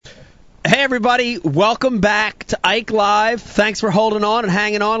Hey, everybody. Welcome back to Ike Live. Thanks for holding on and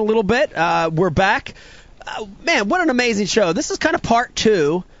hanging on a little bit. We're back. Man, what an amazing show. This is kind of part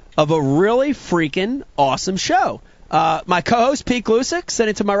 2 of a really freaking awesome show. My co-host, Pete Glusick,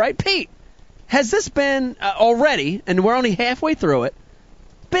 sitting to my right. Pete, has this been already, and we're only halfway through it,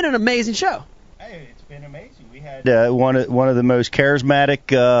 been an amazing show? Hey, it's been amazing. We had one of the most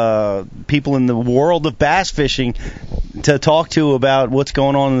charismatic people in the world of bass fishing to talk to about what's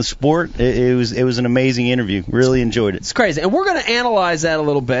going on in the sport. It was an amazing interview. Really enjoyed it. It's crazy. And we're going to analyze that a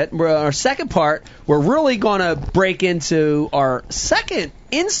little bit. Our second part, we're really going to break into our second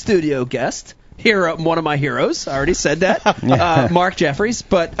in-studio guest, one of my heroes. I already said that, Mark Jeffries.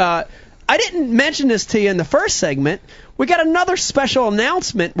 But I didn't mention this to you in the first segment. We got another special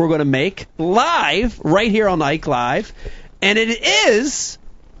announcement we're going to make live right here on Ike Live. And it is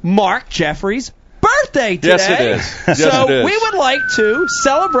Mark Jeffries' birthday today. Yes, it is. Yes, it is. We would like to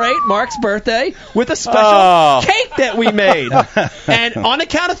celebrate Mark's birthday with a special cake that we made. And on the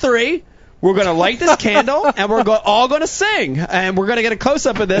count of 3, we're going to light this candle, and we're all going to sing. And we're going to get a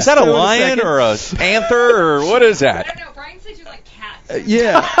close-up of this. Is that a lion or a panther, or what is that? I don't know. Brian said you like cats.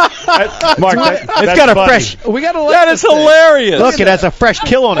 Yeah. Mark, it's got a fresh. We got to That is hilarious. Look, it has a fresh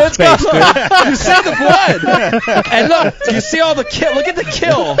kill on its face, dude. You see the blood. And look, you see all the kill. Look at the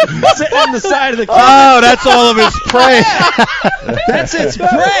kill sitting on the side of the kill. Oh, that's all of its prey. That's its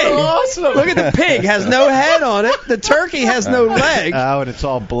prey. Awesome. Look at the pig. Has no head on it. The turkey has no leg. Oh, and it's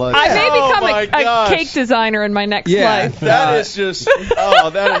all blood. I may my become a gosh. cake designer in my next life. That is just.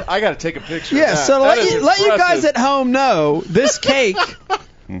 I got to take a picture. Yeah, of that. so That let is you guys impressive. at home know this cake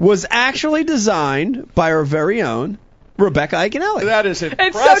was actually designed by our very own Rebecca Iaconelli. That is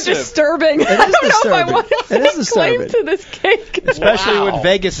impressive. It's so disturbing. I don't know if I want to It is claim disturbing. to this cake. Especially Wow. when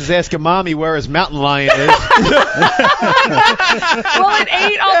Vegas is asking mommy where his mountain lion is. Well, it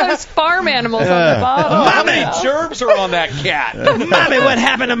ate all those farm animals on the bottom. How many germs are on that cat? Mommy, what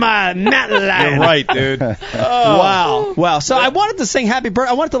happened to my mountain lion? You're right, dude. Wow. So I wanted to sing happy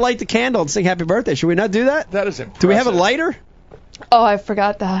birthday. I wanted to light the candle and sing happy birthday. Should we not do that? That is impressive. Do we have a lighter? Oh, I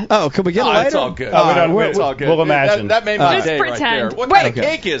forgot that. Oh, can we get a lighter? It's all good. It's all good. we'll imagine. That made my Just day pretend. right there. What Wait. kind of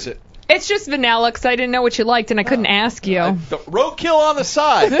cake is it? It's just vanilla because I didn't know what you liked and I couldn't ask you. The roadkill on the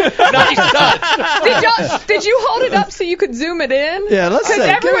side. Nice touch. Did you hold it up so you could zoom it in? Yeah, let's see. Because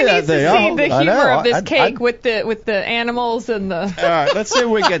everyone needs to see the I humor know. of this I'd- cake with the animals and the. All right, let's see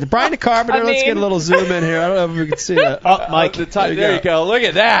what we get. Brian the Carpenter, let's get a little zoom in here. I don't know if we can see that. Oh, Mike. There you go. Look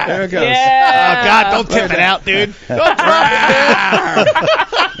at that. There it goes. Yeah. Oh, God, don't tip it out, dude. Don't drop it,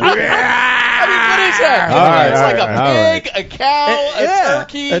 dude. I mean, what is that? It's like a pig, a cow, a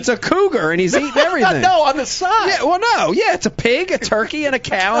turkey. It's a cougar, and he's eating everything. No, on the side. Yeah, well, no. Yeah, it's a pig, a turkey, and a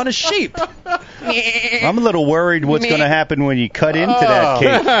cow, and a sheep. I'm a little worried what's going to happen when you cut into that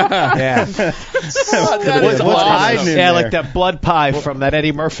cake. Yeah. That is What's awesome. hiding in Yeah, there? like that blood pie from that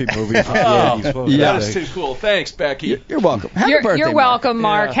Eddie Murphy movie. That is too cool. Thanks, Becky. You're welcome. Happy birthday, You're Mark. welcome,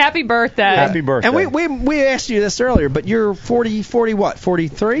 Mark. Yeah. Happy birthday. Happy birthday. And we asked you this earlier, but you're 40 what?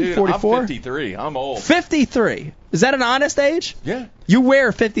 43? Dude, 44? I'm 53. I'm old. 53. Is that an honest age? Yeah. You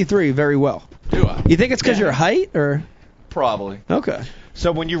wear 53 very well. Do I? You think it's because your height, or? Probably. Okay.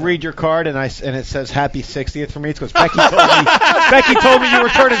 So when you read your card and it says Happy 60th for me, it's because Becky told me you were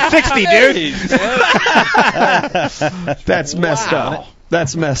turning 60, dude. That's messed up.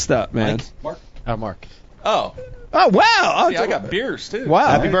 That's messed up, man. Mark? Mark. Oh. Oh, wow. See, I got beers, too. Wow.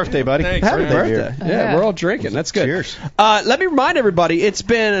 Happy birthday, buddy. Thanks, Happy man. birthday. Yeah, we're all drinking. That's good. Cheers. Let me remind everybody, it's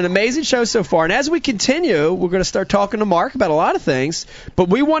been an amazing show so far. And as we continue, we're going to start talking to Mark about a lot of things. But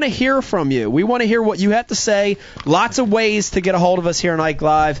we want to hear from you. We want to hear what you have to say. Lots of ways to get a hold of us here on Ike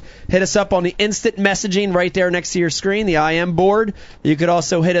Live. Hit us up on the instant messaging right there next to your screen, the IM board. You could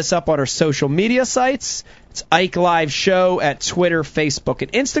also hit us up on our social media sites. It's Ike Live Show at Twitter, Facebook,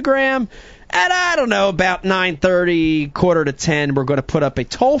 and Instagram. At, I don't know, about 9:30, quarter to 10, we're going to put up a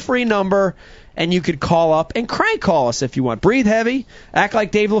toll-free number, and you could call up and crank call us if you want. Breathe heavy, act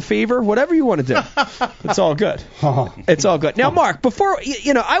like Dave LeFevre, whatever you want to do. It's all good. It's all good. Now, Mark, before,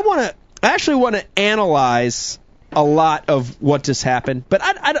 I actually want to analyze a lot of what just happened, but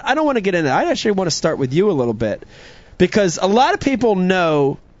I don't want to get into that. I actually want to start with you a little bit, because a lot of people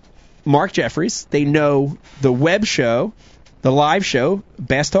know Mark Jeffries. They know the web show, the live show,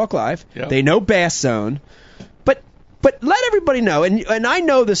 Bass Talk Live. Yep. They know BassZone. But let everybody know, and I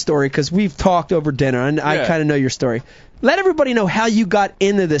know this story because we've talked over dinner, and I kind of know your story. Let everybody know how you got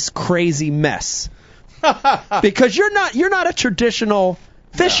into this crazy mess. Because you're not a traditional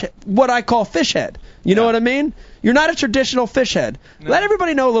fish, what I call fish head. You know what I mean? You're not a traditional fish head. No. Let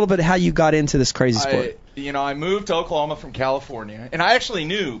everybody know a little bit how you got into this crazy sport. I moved to Oklahoma from California, and I actually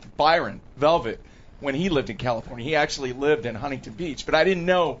knew Byron Velvet when he lived in California. He actually lived in Huntington Beach, but I didn't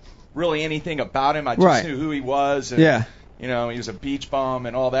know really anything about him. I just knew who he was. And, he was a beach bum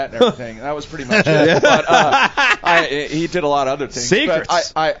and all that and everything. That was pretty much it. But he did a lot of other things.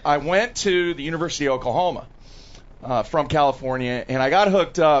 Secrets. But I went to the University of Oklahoma from California, and I got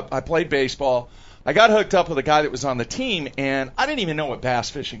hooked up. I played baseball. I got hooked up with a guy that was on the team, and I didn't even know what bass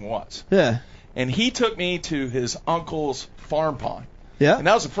fishing was. Yeah. And he took me to his uncle's farm pond. Yeah. And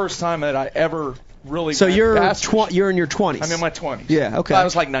that was the first time that I ever really So went bass fishing. you're in your 20s. I'm in my 20s. Yeah, okay. I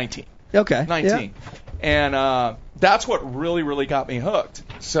was like 19. Okay. 19. And that's what really, really got me hooked.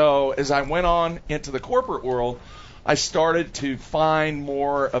 So as I went on into the corporate world, I started to find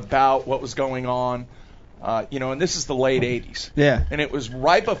more about what was going on, and this is the late 80s. Yeah. And it was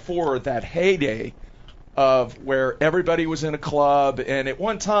right before that heyday of where everybody was in a club. And at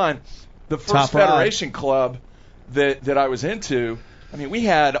one time, the first Federation club that I was into, I mean, we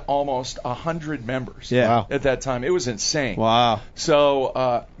had almost 100 members at that time. It was insane. Wow.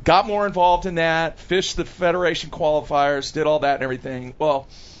 So got more involved in that, fished the Federation qualifiers, did all that and everything. Well,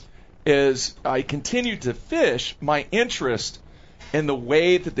 as I continued to fish, my interest in the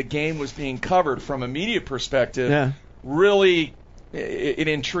way that the game was being covered from a media perspective really it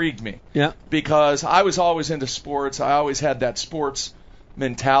intrigued me. Yeah. Because I was always into sports. I always had that sports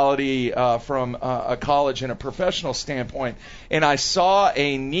mentality from a college and a professional standpoint, and I saw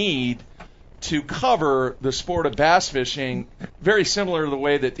a need to cover the sport of bass fishing very similar to the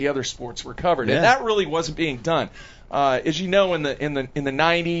way that the other sports were covered, and that really wasn't being done. As you know, in the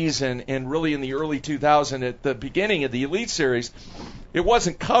 90s and really in the early 2000s, at the beginning of the Elite Series, it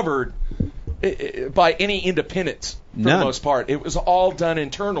wasn't covered by any independents for the most part. It was all done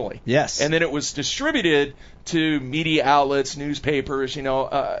internally. Yes. And then it was distributed to media outlets, newspapers,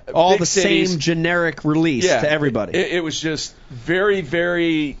 all big the cities. same generic release to everybody. It was just very,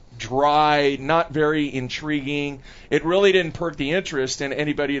 very dry, not very intriguing. It really didn't perk the interest in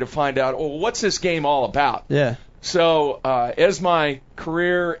anybody to find out, what's this game all about? Yeah. So as my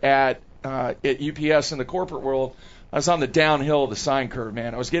career at UPS in the corporate world, I was on the downhill of the sine curve,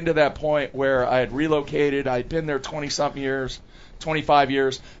 man. I was getting to that point where I had relocated. I had been there 20-something years, 25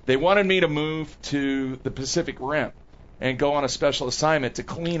 years. They wanted me to move to the Pacific Rim and go on a special assignment to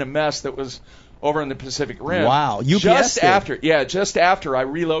clean a mess that was over in the Pacific Rim. Wow, UPS just did. just after I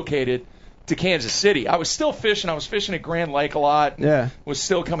relocated to Kansas City. I was still fishing. I was fishing at Grand Lake a lot. And was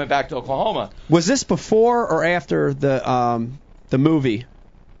still coming back to Oklahoma. Was this before or after the movie?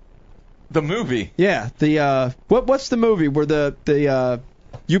 The movie? Yeah. The what's the movie where the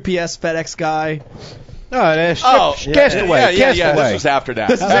UPS FedEx guy? Castaway. Yeah. This was after that.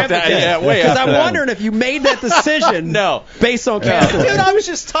 Way after Because I'm wondering if you made that decision based on Castaway. Dude, I was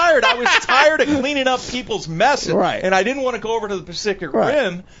just tired. I was tired of cleaning up people's messes. Right. And I didn't want to go over to the Pacific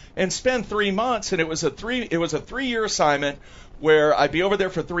Rim and spend 3 months. And it was a 3-year assignment where I'd be over there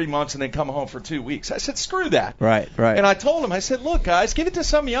for 3 months and then come home for 2 weeks. I said, screw that. Right. And I told him, I said, look, guys, give it to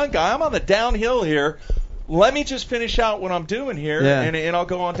some young guy. I'm on the downhill here. Let me just finish out what I'm doing here, and I'll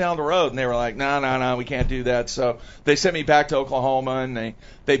go on down the road. And they were like, no, we can't do that. So they sent me back to Oklahoma, and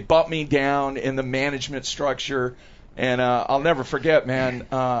they bumped me down in the management structure. And I'll never forget, man,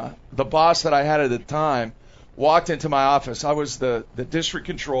 the boss that I had at the time walked into my office. I was the district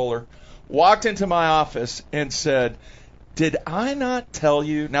controller, walked into my office and said, did I not tell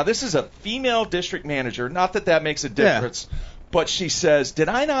you? Now, this is a female district manager. Not that makes a difference. Yeah. But she says, did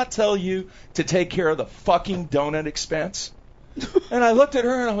I not tell you to take care of the fucking donut expense? And I looked at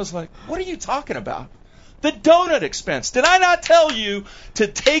her and I was like, what are you talking about? The donut expense. Did I not tell you to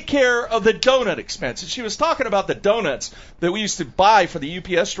take care of the donut expense? And she was talking about the donuts that we used to buy for the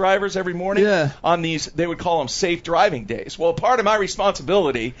UPS drivers every morning on these, they would call them safe driving days. Well, part of my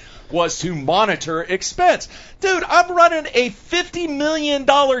responsibility was to monitor expense. Dude, I'm running a $50 million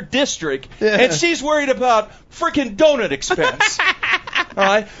district, and she's worried about freaking donut expense. All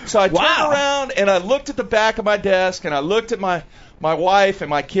right? So I turned around, and I looked at the back of my desk, and I looked at my wife and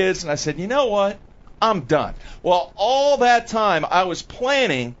my kids, and I said, you know what? I'm done. Well, all that time, I was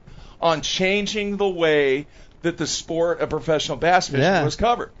planning on changing the way that the sport of professional bass fishing was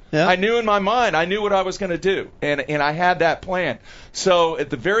covered. Yeah. I knew in my mind, I knew what I was going to do, and I had that plan. So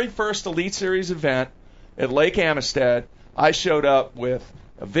at the very first Elite Series event at Lake Amistad, I showed up with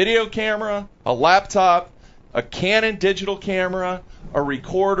a video camera, a laptop, a Canon digital camera, a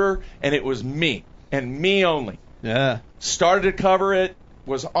recorder, and it was me, and me only. Yeah. Started to cover it.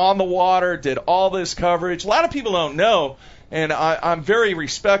 Was on the water, did all this coverage. A lot of people don't know, and I'm very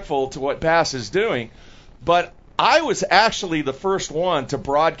respectful to what Bass is doing, but I was actually the first one to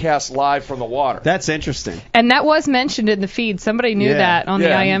broadcast live from the water. That's interesting. And that was mentioned in the feed. Somebody knew that on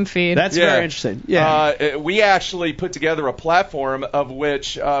the IM feed. That's very interesting. Yeah. We actually put together a platform of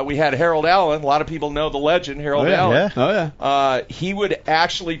which we had Harold Allen. A lot of people know the legend, Harold Allen. Oh, yeah. He would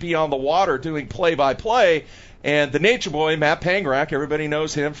actually be on the water doing play-by-play. And the Nature Boy, Matt Pangrack, everybody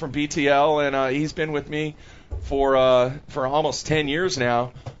knows him from BTL, and he's been with me for almost 10 years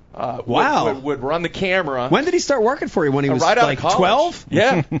now. Wow. Would run the camera. When did he start working for you? When he was right out like of college. 12?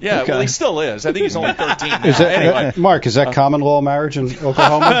 Yeah. Okay. Well, he still is. I think he's only 13 now. Anyway. Mark, is that common law marriage in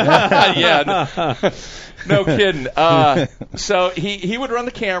Oklahoma? Yeah. No kidding. So he would run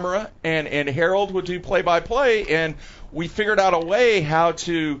the camera, and Harold would do play-by-play, and we figured out a way how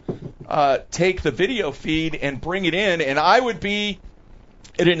to take the video feed and bring it in, and I would be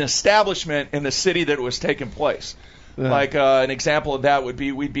at an establishment in the city that it was taking place. Like an example of that would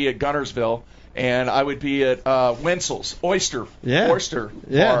be we'd be at Gunnersville, and I would be at Wenzel's Oyster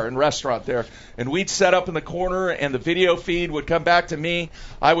Bar and restaurant there. And we'd set up in the corner, and the video feed would come back to me.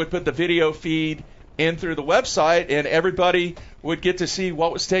 I would put the video feed in through the website, and everybody would get to see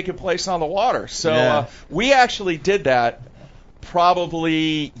what was taking place on the water. So we actually did that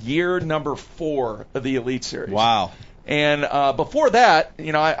probably year number 4 of the Elite Series. Wow. And before that,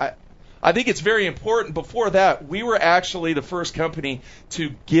 I think it's very important. Before that, we were actually the first company to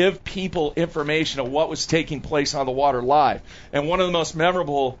give people information of what was taking place on the water live. And one of the most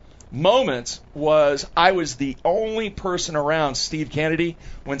memorable moments was I was the only person around Steve Kennedy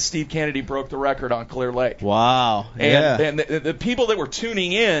when Steve Kennedy broke the record on Clear Lake. Wow. And the people that were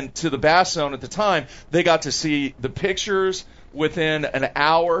tuning in to the BassZone at the time, they got to see the pictures within an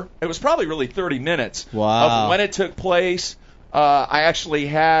hour. It was probably really 30 minutes of when it took place. I actually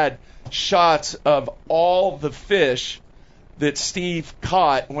had shots of all the fish that Steve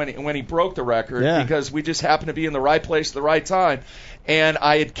caught when he broke the record because we just happened to be in the right place at the right time. And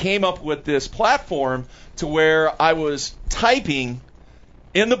I had came up with this platform to where I was typing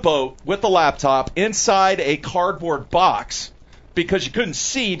in the boat with the laptop inside a cardboard box because you couldn't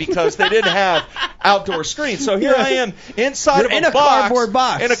see because they didn't have outdoor screens. So here I am inside of a cardboard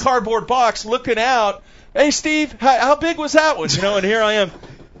box. In a cardboard box looking out. Hey, Steve, how big was that one? And here I am.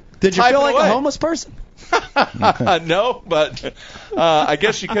 Did you feel like a homeless person? No, but I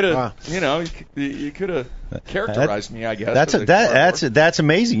guess you could have, you could have characterized me. I guess that's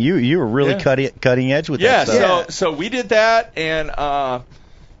amazing. You were really cutting edge with that stuff. So we did that, and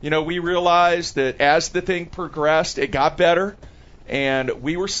we realized that as the thing progressed, it got better, and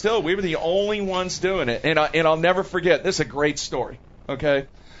we were the only ones doing it. And I'll never forget. This is a great story. Okay,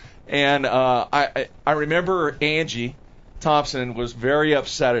 and I remember Angie Thompson was very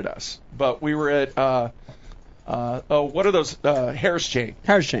upset at us, but we were at what are those Harris Chain?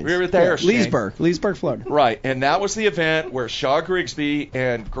 Harris Chain. We were at the Harris Chain. Leesburg, Florida. Right, and that was the event where Shaw Grigsby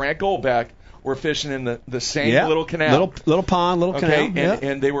and Grant Goldbeck were fishing in the same little canal, little pond, little canal.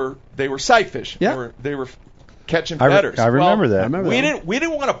 And they were sight fishing. Yeah. They were catching betters. I remember that. We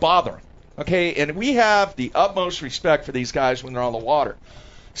didn't want to bother them. Okay, and we have the utmost respect for these guys when they're on the water.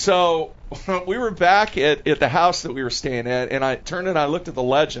 So we were back at the house that we were staying at, and I turned and I looked at the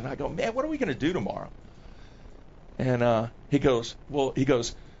legend. I go, man, what are we going to do tomorrow? And he goes,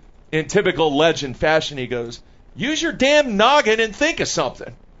 in typical legend fashion, he goes, use your damn noggin and think of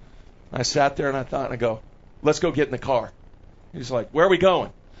something. I sat there and I thought, and I go, let's go get in the car. He's like, where are we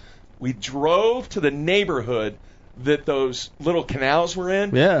going? We drove to the neighborhood that those little canals were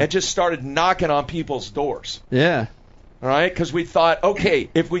in and just started knocking on people's doors. Yeah. All right, because we thought,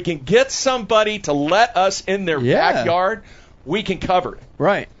 okay, if we can get somebody to let us in their backyard, we can cover it.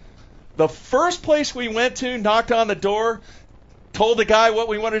 Right. The first place we went to, knocked on the door, told the guy what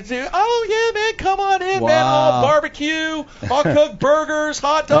we wanted to do. Oh, yeah, man, come on in, man. I'll barbecue. I'll cook burgers,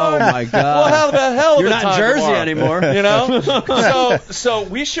 hot dogs. Oh, my God. We'll have a hell of You're a not time in Jersey tomorrow. anymore. So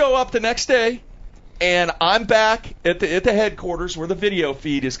we show up the next day, and I'm back at the headquarters where the video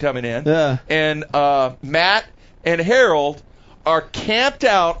feed is coming in. Yeah. And Matt and Harold are camped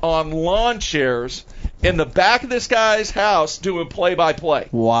out on lawn chairs in the back of this guy's house doing play-by-play.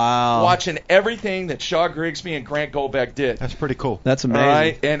 Wow. Watching everything that Shaw Grigsby and Grant Goldbeck did. That's pretty cool. That's amazing. All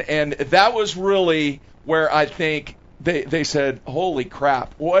right? And that was really where I think they said, holy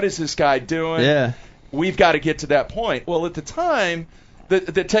crap, what is this guy doing? Yeah. We've got to get to that point. Well, at the time,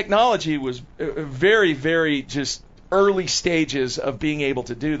 the technology was very, very just early stages of being able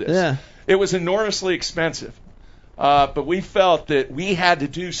to do this. Yeah. It was enormously expensive. But we felt that we had to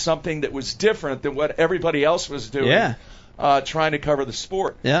do something that was different than what everybody else was doing, trying to cover the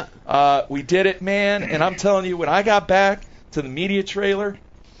sport. Yeah. We did it, man, and I'm telling you, when I got back to the media trailer,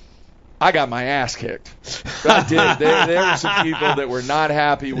 I got my ass kicked. I did. There were some people that were not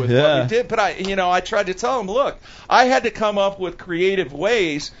happy with what we did, but I tried to tell them, look, I had to come up with creative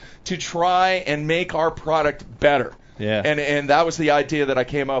ways to try and make our product better. Yeah. And that was the idea that I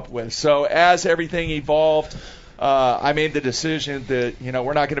came up with. So as everything evolved, I made the decision that,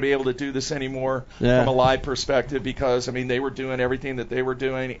 we're not going to be able to do this anymore from a live perspective because, they were doing everything that they were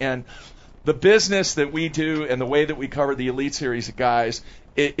doing. And the business that we do and the way that we cover the Elite Series of guys,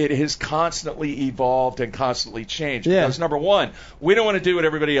 it has constantly evolved and constantly changed. Yeah. Because, number one, we don't want to do what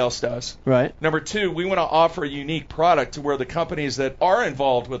everybody else does. Right. Number two, we want to offer a unique product to where the companies that are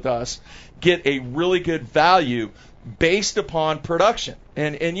involved with us get a really good value based upon production.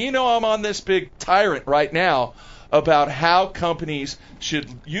 And I'm on this big tyrant right now about how companies should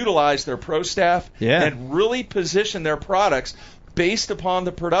utilize their pro staff and really position their products based upon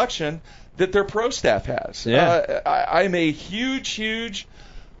the production that their pro staff has. Yeah. I'm a huge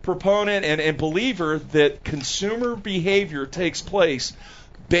proponent and believer that consumer behavior takes place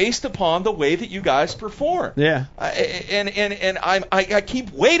based upon the way that you guys perform. Yeah. And I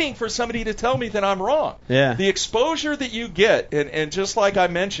keep waiting for somebody to tell me that I'm wrong. Yeah. The exposure that you get, and just like I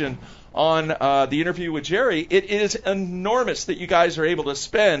mentioned on the interview with Jerry, it is enormous that you guys are able to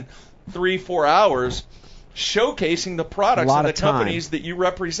spend 3-4 hours showcasing the products and the companies that you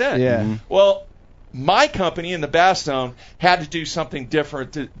represent. Yeah. Mm-hmm. Well, my company in the BassZone had to do something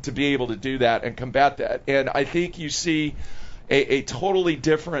different to be able to do that and combat that. And I think you see a totally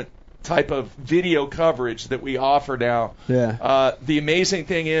different type of video coverage that we offer now. Yeah. The amazing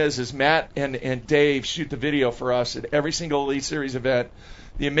thing is Matt and Dave shoot the video for us at every single Elite Series event.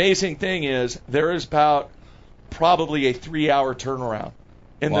 The amazing thing is there is about probably a 3-hour turnaround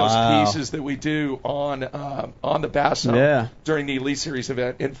in those pieces that we do on the BassZone during the Elite Series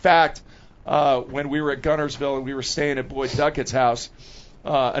event. In fact, when we were at Gunnersville and we were staying at Boyd Duckett's house,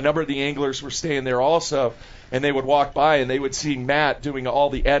 a number of the anglers were staying there also, and they would walk by and they would see Matt doing all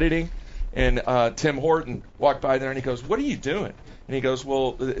the editing, and Tim Horton walked by there and he goes, "What are you doing?" And he goes,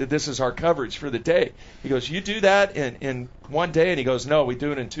 "Well, this is our coverage for the day." He goes, "You do that in one day?" And he goes, "No, we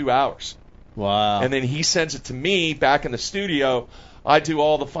do it in 2 hours." Wow. And then he sends it to me back in the studio. I do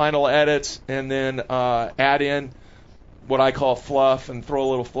all the final edits and then add in what I call fluff and throw a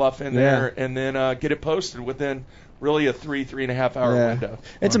little fluff in there and then get it posted within really a 3.5 hour window.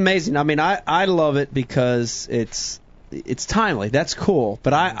 It's amazing. I love it because it's timely. That's cool.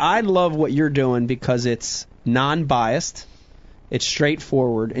 But I love what you're doing because it's non-biased. It's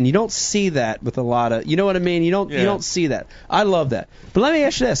straightforward, and you don't see that with a lot of, you know what I mean? You don't see that. I love that. But let me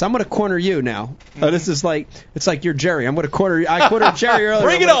ask you this: I'm going to corner you now. This is like it's like you're Jerry. I'm going to corner you. I cornered Jerry earlier.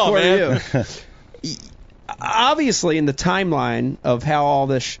 Bring it on, man. You. Obviously, in the timeline of how all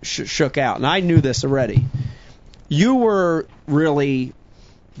this shook out, and I knew this already, you were really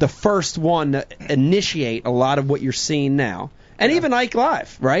the first one to initiate a lot of what you're seeing now, and even IKE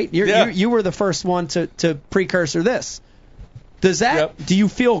Live, right? You were the first one to precursor this. Does that? Do you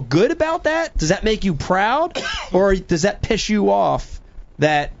feel good about that? Does that make you proud, or does that piss you off?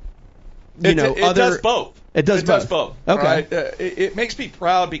 That it does both. It does both. Okay. Right? It makes me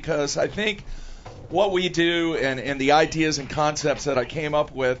proud because I think what we do and the ideas and concepts that I came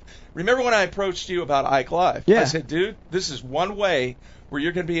up with. Remember when I approached you about IKE Live? Yeah. I said, dude, this is one way where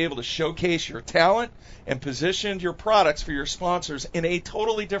you're going to be able to showcase your talent and position your products for your sponsors in a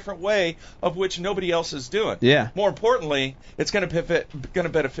totally different way of which nobody else is doing. Yeah. More importantly, it's going to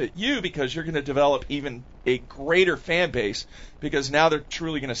benefit you because you're going to develop even a greater fan base because now they're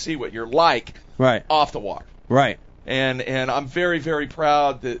truly going to see what you're like off the water. Right. And I'm very, very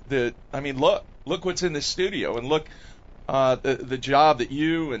proud that look what's in this studio and look the job that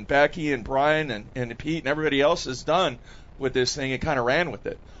you and Becky and Brian and Pete and everybody else has done with this thing and kind of ran with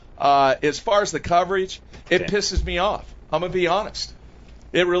it. As far as the coverage, it pisses me off. I'm going to be honest.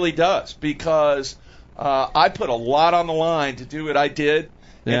 It really does because I put a lot on the line to do what I did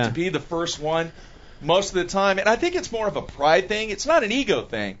and to be the first one most of the time. And I think it's more of a pride thing. It's not an ego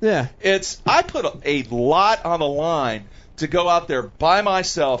thing. Yeah. I put a lot on the line to go out there by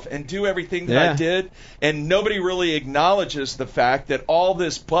myself and do everything that I did, and nobody really acknowledges the fact that all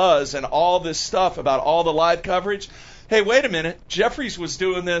this buzz and all this stuff about all the live coverage, hey, wait a minute, Jeffries was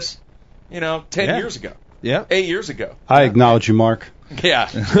doing this, 10 years ago. Yeah. 8 years ago. I acknowledge you, Mark. Yeah.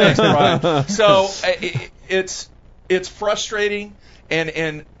 Thanks, Brian. So it's frustrating,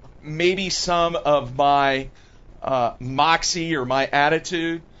 and maybe some of my moxie or my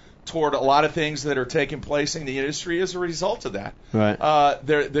attitude toward a lot of things that are taking place in the industry as a result of that. Right.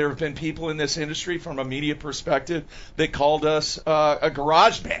 There have been people in this industry from a media perspective that called us a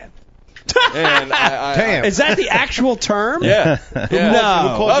garage band. And Damn. Is that the actual term? Yeah. Who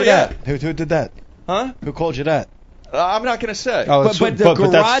called you yeah. that? Who did that? Huh? Who called you that? I'm not going to say. Oh, But the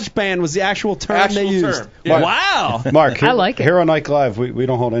garage band was the actual term Actual they used. term. Yeah. Wow. Mark, here, I like it. Here on Ike Live, we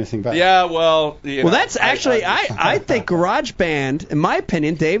don't hold anything back. Yeah, well, you Well, know, that's actually, I think garage band, in my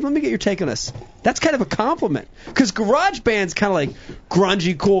opinion, Dave, let me get your take on this. That's kind of a compliment. Because garage band's kind of like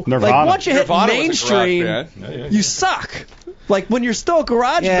grungy, cool. Nirvana. Like, once you hit Nirvana was a mainstream, garage band. you suck. Like, when you're still a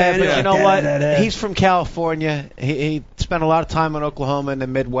garage Yeah, band. but you're you know like, what? da-da-da-da. He's from California. He spent a lot of time in Oklahoma and the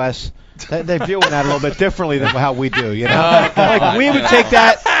Midwest. They're viewing that a little bit differently than how we do, you know? Like, we would take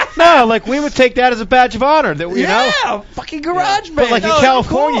that. No, like, we would take that as a badge of honor. That, you know? Yeah, fucking garage band. But like No, in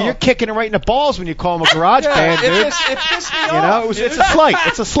California, cool. you're kicking it right in the balls when you call them a garage band, dude. It pissed me off. You know, it's a slight.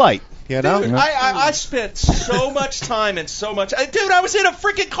 It's a slight. You know. Dude, I spent so much time and so much. Dude, I was in a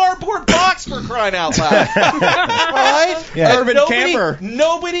freaking cardboard box for crying out loud. All right? Yeah. And Urban camper.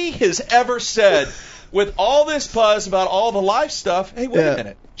 Nobody has ever said, with all this buzz about all the live stuff, hey, wait a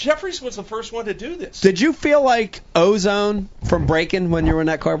minute. Jeffries was the first one to do this. Did you feel like Ozone from Breaking when you were in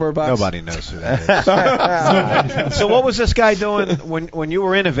that cardboard box? Nobody knows who that is. So what was this guy doing when you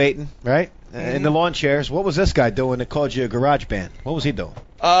were innovating, right? In the lawn chairs, what was this guy doing that called you a garage band? What was he doing?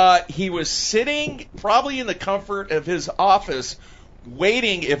 He was sitting probably in the comfort of his office,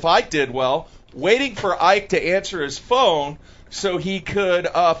 waiting, if Ike did well, waiting for Ike to answer his phone so he could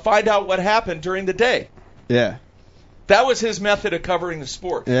find out what happened during the day. Yeah. That was his method of covering the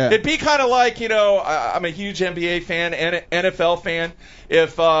sport. Yeah. It'd be kind of like, you know, I'm a huge NBA fan and NFL fan.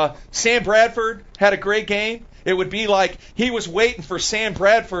 If Sam Bradford had a great game, it would be like he was waiting for Sam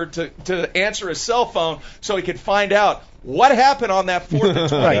Bradford to answer his cell phone so he could find out what happened on that 4th and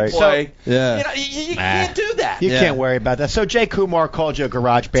 20 Right. play. Yeah. You know, you can't do that. You Yeah. can't worry about that. So Jay Kumar called you a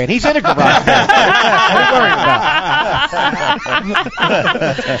garage band. He's in a garage band. What are you worrying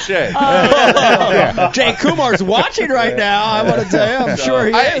about? Shit. Jay Kumar's watching right now. I want to tell you, I'm sure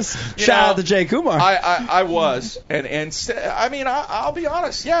he is. you Shout know, out to Jay Kumar. I was, and I mean, I'll be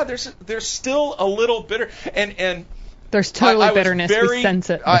honest. Yeah, there's still a little bitter, and There's totally I was bitterness. very- We sense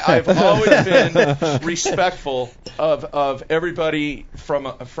it. I've always been respectful of everybody from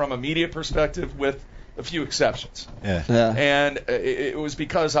a media perspective, with a few exceptions. Yeah. And it was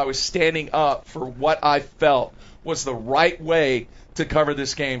because I was standing up for what I felt was the right way to cover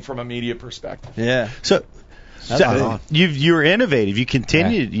this game from a media perspective. Yeah. So you were innovative. You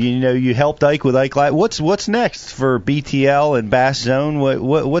continued. You know, you helped Ike with Ike Live. What's next for BTL and BassZone?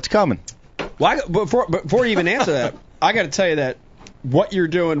 What's coming? Well, before you even answer that, I got to tell you that what you're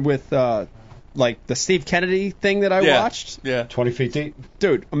doing with like the Steve Kennedy thing that I watched, 20 feet deep.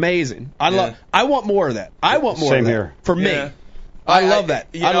 dude, amazing. I want more of that. I want more Same of that here. for me. Yeah. I love that.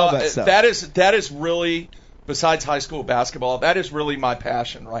 I love that stuff. That is really, besides high school basketball, that is really my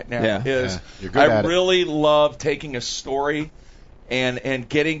passion right now. Yeah. You're good at it. Really love taking a story and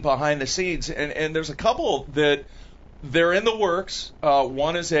getting behind the scenes. And there's a couple that they're in the works.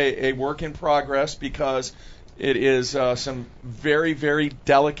 One is a work in progress because it is some very, very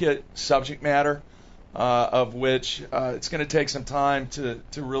delicate subject matter, of which it's going to take some time to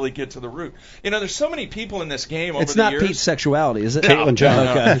really get to the root. You know, there's so many people in this game over It's the not years. Pete's sexuality, is it? Caitlin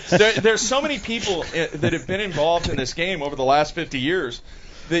Jones. Okay. There's so many people that have been involved in this game over the last 50 years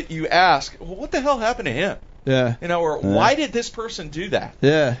that you ask, well, what the hell happened to him? Yeah. You know, or why did this person do that?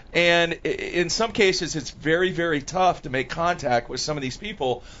 Yeah. And in some cases, it's very, very tough to make contact with some of these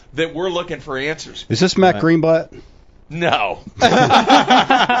people that we're looking for answers. Is this Matt Greenblatt? No. Good.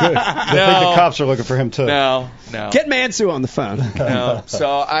 I think the cops are looking for him too. No. Get Mansu on the phone. No. So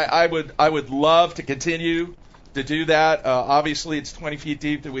I would love to continue to do that. Obviously, it's 20 feet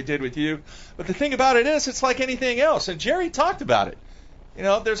deep that we did with you. But the thing about it is, it's like anything else. And Jerry talked about it. You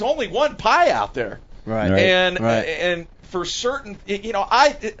know, there's only one pie out there. Right. And for certain, you know,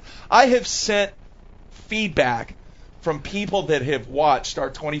 I have sent feedback from people that have watched our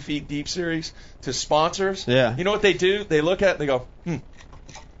 20 Feet Deep series to sponsors. Yeah. You know what they do? They look at it and they go,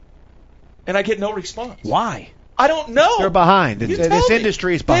 and I get no response. Why? I don't know. They're behind. You This tell me.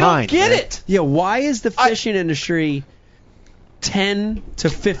 industry is behind. They don't get man. it. Yeah, why is the fishing industry 10 to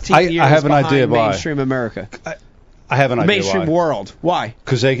 15 I years have an behind idea why. mainstream America? I have an idea Mainstream why. world. Why?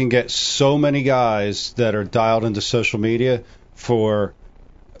 Because they can get so many guys that are dialed into social media for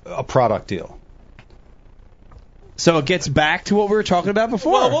a product deal. So it gets back to what we were talking about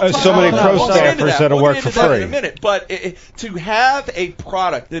before. Well, we'll So talk many about pro that. We'll get into staffers that'll We'll work get for into that free. in a minute. But to have a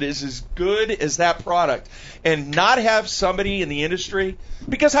product that is as good as that product and not have somebody in the industry,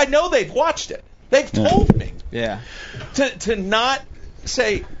 because I know they've watched it. They've told me. Yeah. To not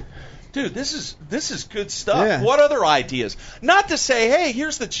say, dude, this is good stuff. Yeah. What other ideas? Not to say, hey,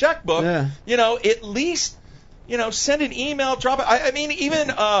 here's the checkbook. Yeah. At least, send an email, drop it. I mean, even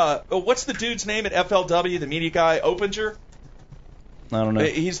what's the dude's name at FLW, the media guy, Oppinger? I don't know.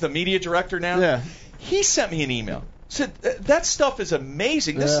 He's the media director now. Yeah. He sent me an email. Said that stuff is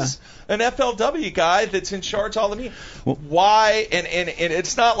amazing. This is an FLW guy that's in charge of all the media. Why? And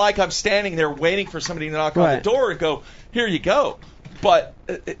it's not like I'm standing there waiting for somebody to knock on the door and go, here you go. But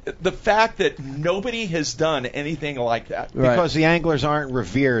the fact that nobody has done anything like that. Because the anglers aren't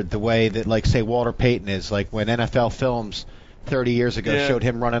revered the way that, like, say, Walter Payton is. Like when NFL Films 30 years ago showed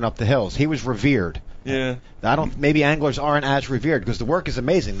him running up the hills. He was revered. Yeah. Maybe anglers aren't as revered because the work is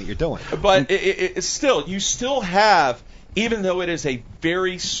amazing that you're doing. But it's still, you still have, even though it is a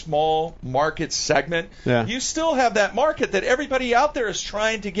very small market segment, you still have that market that everybody out there is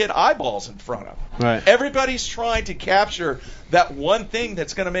trying to get eyeballs in front of. Right. Everybody's trying to capture that one thing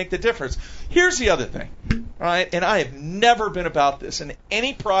that's going to make the difference. Here's the other thing, right? And I have never been about this. In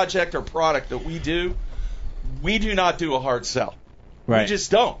any project or product that we do not do a hard sell. Right. We just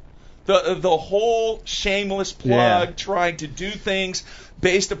don't. The whole shameless plug, trying to do things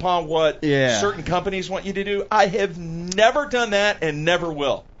based upon what certain companies want you to do, I have never done that and never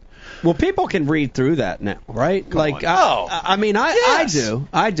will. Well, people can read through that now, right? I mean, I do.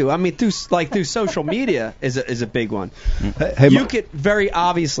 I mean, through social media is a big one. Hey, you could very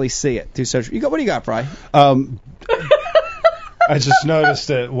obviously see it through social. What do you got, Bri? I just noticed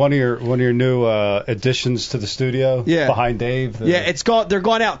that one of your new additions to the studio behind Dave. It's gone. They're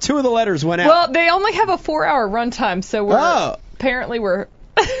going out. 2 of the letters went out. Well, they only have a 4-hour runtime, so apparently we're.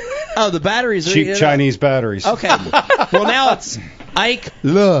 The batteries are cheap Chinese batteries. Okay. Well, now it's IKE.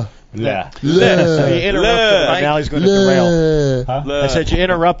 Yeah. So you interrupted him. Now he's going to derail. I said you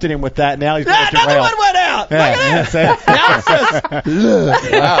interrupted him with that. Now he's going to derail. Another one went out. Look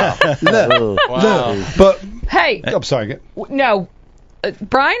at this. Wow. But Hey. I'm sorry. No.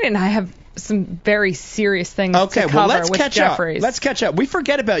 Brian and I have some very serious things to cover well, let's with catch Jeffries. up. Let's catch up. We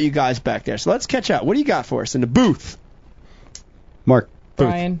forget about you guys back there, so let's catch up. What do you got for us in the booth? Mark,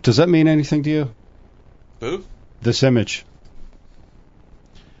 Brian. Does that mean anything to you? Booth? This image.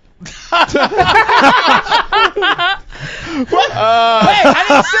 Wait, I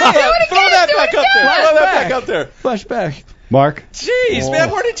didn't see it. Throw that back up there. Flashback. Mark? Jeez,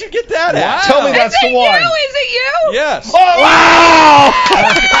 man, where did you get that at? Wow. Tell me that's the one. Is it you? Yes. Oh, wow!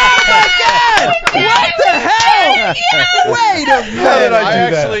 What the hell? Wait a minute. How did I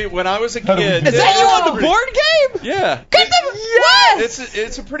do that? Actually, when I was a kid... Is that you on the board game? Yeah. Yes!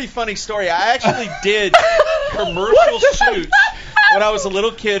 It's a pretty funny story. I actually did commercial shoots when I was a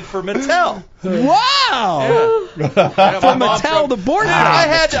little kid for Mattel. Wow. Yeah. For Mattel, the board game. I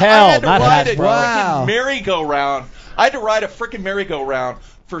had to not ride a Hasbro. Wow. freaking merry-go-round. I had to ride a freaking merry-go-round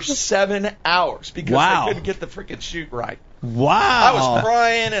for 7 hours because I couldn't get the freaking shoot right. Wow. I was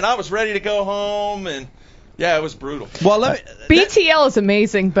crying and I was ready to go home and yeah, it was brutal. Well, BTL is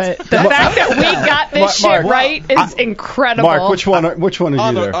amazing, but the fact that we got this shit right is incredible. Mark, which one are you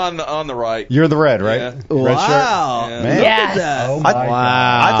there? On the right. You're the red, right? Yeah. Red shirt? Wow. Yeah. Man. Yes. Oh my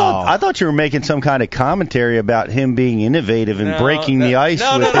God. I thought you were making some kind of commentary about him being innovative and breaking the ice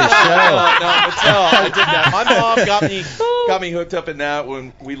with his show. No, Mattel, I did that. My mom got me hooked up in that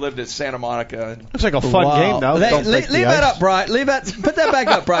when we lived at Santa Monica. It's like a fun game, though. Leave that up, Brian. Put that back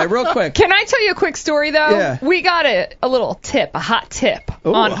up, Brian, real quick. Can I tell you a quick story, though? Yeah. We got a little tip, a hot tip,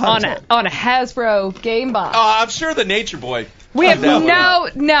 Ooh, on a a Hasbro game box. I'm sure the Nature Boy. We have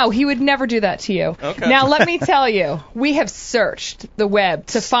that no, he would never do that to you. Okay. Now, let me tell you, we have searched the web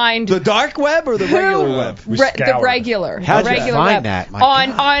to find The dark web or the regular web? the regular. How'd the you regular find web. that? My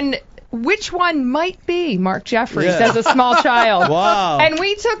On which one might be Mark Jeffries as a small child. Wow. And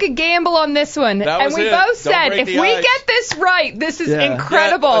we took a gamble on this one. That and was we it. both Don't said, break if the we ice. get this right, this is Yeah.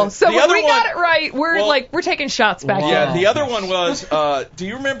 incredible. Yeah, so the when other we one- got it right, we're taking shots back Wow. Yeah, here. the other one was, do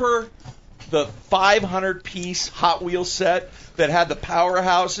you remember the 500-piece Hot Wheels set that had the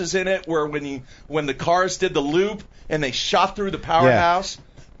powerhouses in it where when the cars did the loop and they shot through the powerhouse,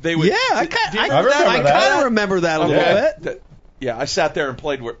 they would... Yeah, I do you remember that? kind of remember that a little bit. Yeah, I sat there and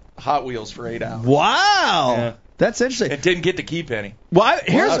played with Hot Wheels for 8 hours. Wow. Yeah. That's interesting. And didn't get to keep any. Well, I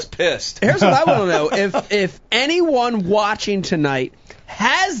here's was pissed. what I want to know. If anyone watching tonight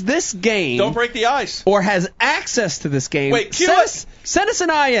has this game Don't break the ice. or has access to this game, Wait, send us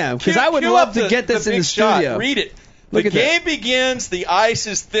an IM because I would Cue love up to get this in big the shot. studio. Read it. The game begins. The ice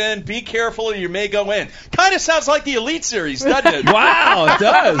is thin. Be careful or you may go in. Kind of sounds like the Elite Series, doesn't it? Wow, it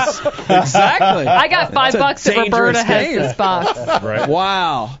does. Exactly. I got $5 if Roberta has this box. Right.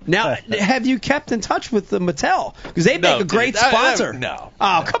 Wow. Now, have you kept in touch with the Mattel? Because they make a great sponsor. No.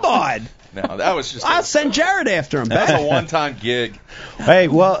 Oh, come on. No, that was just. I'll send Jared after him. That was a one-time gig. Hey,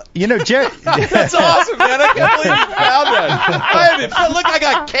 well, Jerry. That's awesome, man. I can't believe you found that. Look, I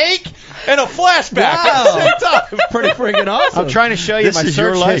got cake and a flashback at the same time. Pretty freaking awesome. I'm trying to show you This my is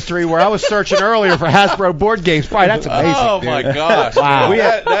your search life. history where I was searching earlier for Hasbro board games. Boy, that's amazing. Oh, dude. my gosh. Wow.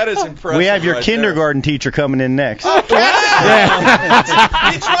 That is impressive. We have your right kindergarten teacher coming in next. there. He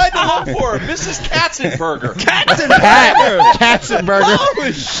tried to look for her. Mrs. Katzenberger. Katzenberger.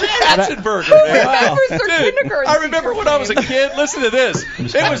 Holy shit. Katzenberger, man. Dude, I remember when I was a kid. Listen to this.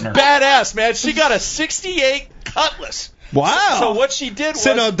 It was badass, man. She got a 68 Cutlass. Wow. So what she did was...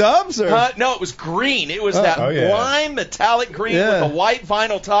 Sino Dubs? Or? No, it was green. It was that yeah. lime metallic green with a white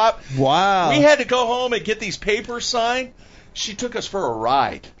vinyl top. Wow. We had to go home and get these papers signed. She took us for a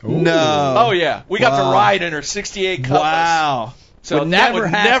ride. No. Oh, yeah. We got to ride in her 68 Cutlass. Wow. So Would that never would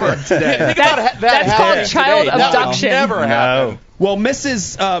happen never today. Think about that That's happening called child today. abduction. That would never happen. Well,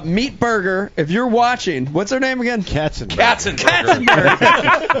 Mrs. Meatburger, if you're watching, what's her name again? Katzenberger.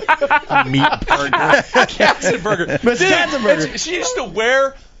 Katzenberger. Miss Katzenberger. She used to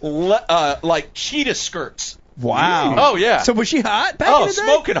wear like cheetah skirts. Wow. Oh, yeah. So was she hot back in the day?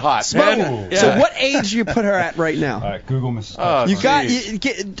 Smoking hot. Smoking. Man. Yeah. So what age do you put her at right now? All right, Google Mrs. Oh, You got geez. you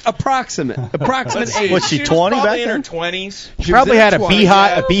get approximate Let's see. age. Was she was 20 probably back in her then? 20s. She probably had a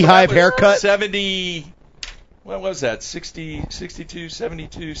beehive That was haircut. 70. What was that? 60, 62,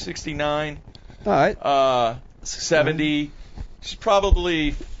 72, 69, All right. 70. She's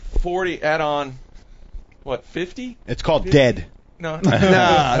probably 40. Add on, what, 50? It's called Dead. No.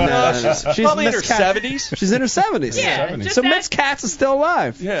 No. She's probably in her Miss Kat- 70s. She's in her 70s. Yeah, just So that- Miss Katz is still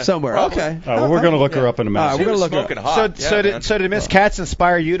alive somewhere. probably. Okay. We're going to look her up in a minute. All right, we're gonna look her up. Smoking hot. So did Miss Katz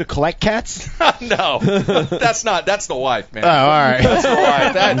inspire you to collect cats? No, that's the wife, man. Oh, all right. That's the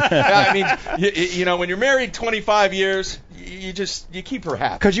wife. I mean, you know, when you're married 25 years, you keep her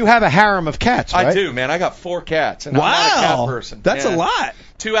happy. Because you have a harem of cats, right? I do, man. I got 4 cats, and I'm not a cat person. That's a lot.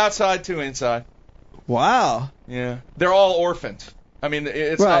 2 outside, 2 inside. Wow. Yeah, they're all orphaned. I mean,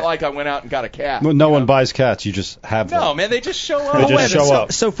 it's not like I went out and got a cat. Well, no one buys cats. You just have them. No, man, they just show up. They just show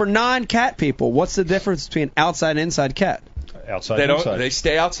up. So for non-cat people, what's the difference between outside and inside cat? Outside, They don't. inside. They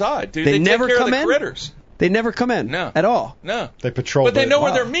stay outside, dude. They They never take care come of the in? critters. They never come in. No. At all. No, They patrol. but they know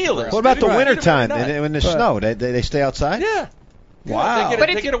where Wow. their meal is. What about the dude. winter Right. time Every night. and when there's snow? They stay outside? Yeah. Wow. They But get,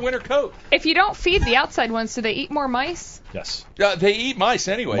 if they get a winter coat. If you don't feed the outside ones, do they eat more mice? Yes. They eat mice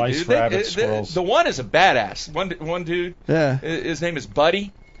anyway. Mice, dude. rabbits, squirrels. The one is a badass. One dude. Yeah. His name is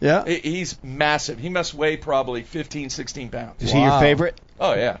Buddy. Yeah. He's massive. He must weigh probably 15, 16 pounds. Is he your favorite?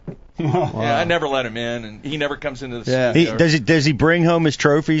 Oh, yeah. Yeah, I never let him in, and he never comes into the Yeah. studio. Does he bring home his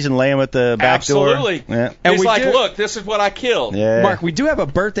trophies and lay them at the back door? Absolutely. Yeah. And He's we like, do- look, this is what I killed. Yeah. Mark, we do have a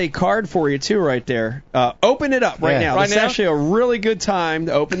birthday card for you too, right there. Open it up right Yeah. now. Right This is now? actually a really good time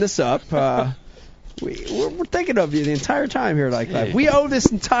to open this up. We're thinking of you the entire time here, like that. We owe this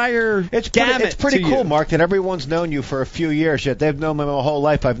entire gamut. It's pretty to cool, you. Mark, that everyone's known you for a few years, yet they've known me my whole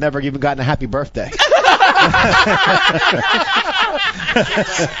life. I've never even gotten a happy birthday.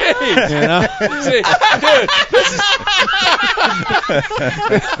 You know? See, dude, this is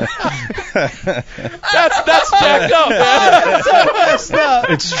that's jacked up, man. So messed up.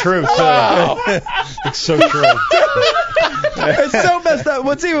 It's true, too. Wow. It's so true. It's so messed up.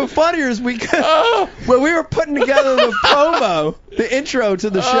 What's even funnier is when we were putting together the promo, the intro to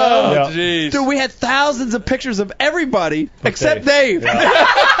the show. Oh, Yeah. jeez. Dude, we had thousands of pictures of everybody except Dave. Yeah.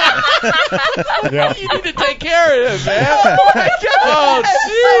 You need to take care of him, man. Oh, my God. Oh,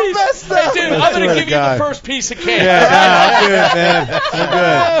 jeez. messed up. Hey, dude, I'm going to give you the first piece of cake. I'm good, man. I'm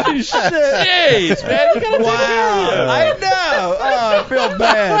good. Oh, shit. Jeez, man. You gotta Wow. I know. Oh, I feel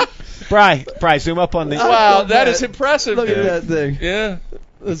bad. Bri, zoom up on the. Wow, that is impressive, Look dude. at that thing. Yeah.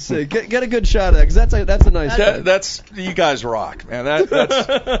 Let's see. Get a good shot of that, because that's a nice thing. That's you guys rock, man. That's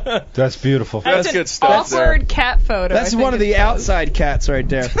That's beautiful. That's an good stuff there. awkward cat photo. That's I think one of the it's outside cats right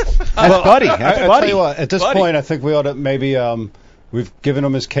there. That's Buddy. That's I tell Buddy. you what, at this Buddy. point, I think we ought to maybe we've given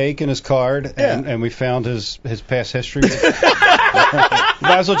him his cake and his card, and we found his past history.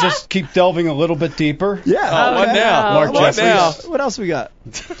 Might as well just keep delving a little bit deeper. Yeah. Oh, what now? Mark What Jeffries. now? What else we got?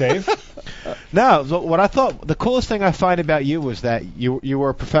 Dave? No, so what I thought the coolest thing I find about you was that you were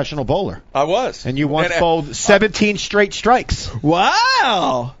a professional bowler, I was. and you once And, bowled 17 straight strikes.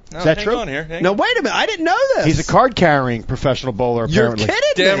 Wow. No, Is that hang true? On here. Hang No, on. wait a minute. I didn't know this. He's a card-carrying professional bowler, You're apparently.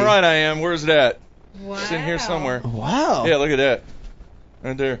 kidding Damn me. right I am. Where's that? Wow. It's in here somewhere. Wow. Yeah, look at that.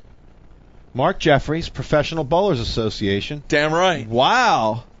 Right there. Mark Jeffries, Professional Bowlers Association. Damn right.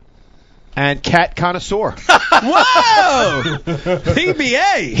 Wow. And Cat Connoisseur. Whoa!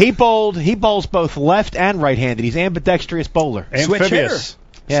 PBA. He bowls both left and right-handed. He's ambidextrous bowler. Switch hitter. Amphibious.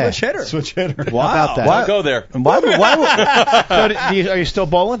 Yeah. Switch hitter. Switch hitter. Wow. How about that? Don't go there. So are you still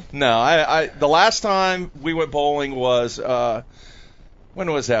bowling? No, I the last time we went bowling was when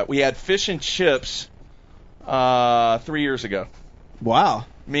was that? We had Fish and Chips 3 years ago. Wow.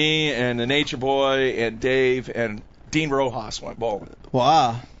 Me and the Nature Boy and Dave and Dean Rojas went bowling.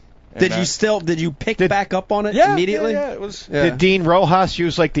 Wow. And, Did you pick back up on it immediately? Yeah, it was. Yeah. Did Dean Rojas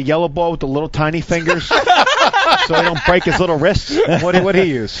use like the yellow ball with the little tiny fingers so he don't break his little wrists? What did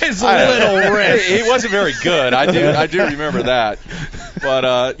he use? His little wrist. He wasn't very good. I do remember that.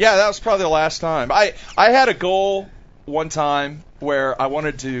 But yeah, that was probably the last time. I had a goal one time where I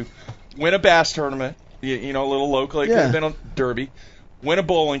wanted to win a bass tournament, you know, a little locally. It could have been a derby. Win a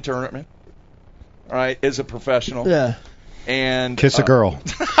bowling tournament, all right, as a professional. Yeah. And Kiss a girl.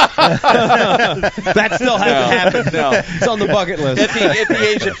 That still hasn't happened. No. It's on the bucket list. At the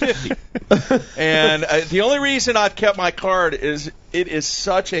age of 50. And the only reason I've kept my card is it is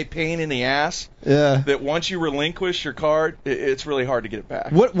such a pain in the ass that once you relinquish your card, it's really hard to get it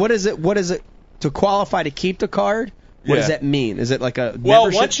back. What is it? What is it to qualify to keep the card? What does that mean? Is it like a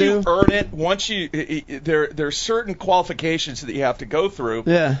membership once you due? earn it, there's certain qualifications that you have to go through.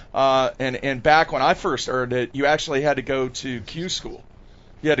 Yeah. And back when I first earned it, you actually had to go to Q school.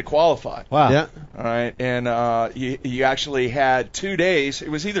 You had to qualify. Wow. Yeah. All right, and you actually had 2 days. It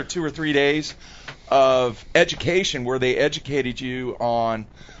was either 2 or 3 days of education where they educated you on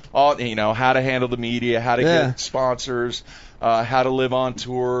all, you know, how to handle the media, how to get sponsors, how to live on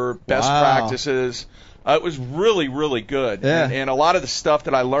tour, best practices. It was really, really good. Yeah. And a lot of the stuff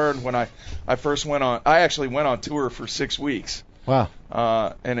that I learned when I first went on, I actually went on tour for 6 weeks. Wow.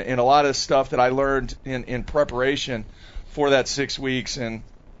 And a lot of the stuff that I learned in preparation for that 6 weeks, and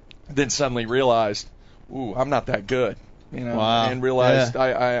then suddenly realized, ooh, I'm not that good. You know, and realized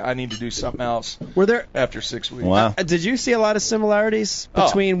I need to do something else. Were there after 6 weeks? Wow. Did you see a lot of similarities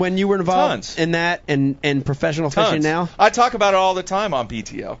between when you were involved in that and professional fishing now? I talk about it all the time on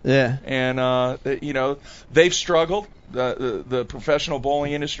BTL. Yeah. And you know, they've struggled. The professional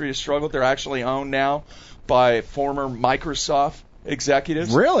bowling industry has struggled. They're actually owned now by former Microsoft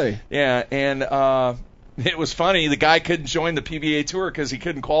executives. Really? Yeah. And it was funny. The guy couldn't join the PBA tour because he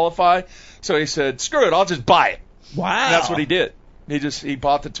couldn't qualify. So he said, "Screw it, I'll just buy it." Wow. And that's what he did. He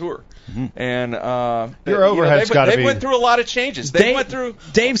bought the tour. Mm-hmm. And your overhead's got to be. They went through a lot of changes. Went through.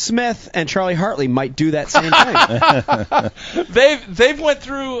 Dave Smith and Charlie Hartley might do that same thing. They've went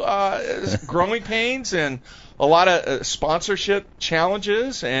through growing pains and a lot of sponsorship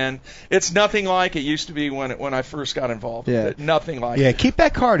challenges, and it's nothing like it used to be when I first got involved. Yeah. Nothing like Yeah, it. keep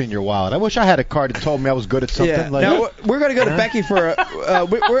that card in your wallet. I wish I had a card that told me I was good at something. Yeah. Like, Now, we're going to go to Becky for a... No,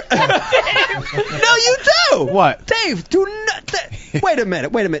 you do! What? Dave, do not... Wait a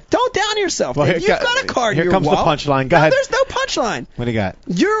minute. Don't down yourself. Well, You've got a card in here your comes wallet. the punchline. Go ahead. There's no punchline. What do you got?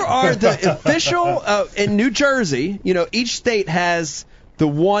 You are the official... in New Jersey, you know, each state has... the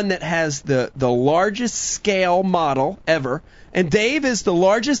one that has the largest scale model ever, and Dave is the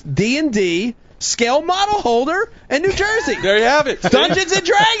largest D&D scale model holder in New Jersey. There you have it. Dungeons and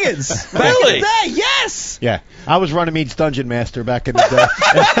Dragons. Back Really? in the day, yes. Yeah, I was Runnymede Dungeon Master back in the day.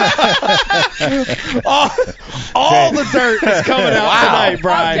 all the dirt is coming out tonight,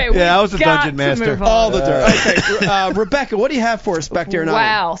 Brian. Okay, Yeah, I was a got dungeon to master. move on. All the dirt. Okay, Rebecca, what do you have for us back there?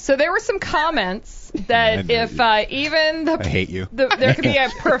 Wow. So there were some comments that if even the I hate you. there could be a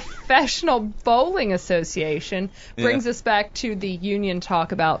professional bowling association, brings us back to the union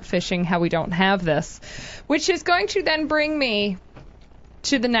talk about fishing, how we don't have this, which is going to then bring me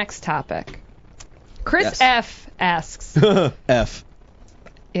to the next topic. Chris F. asks. F.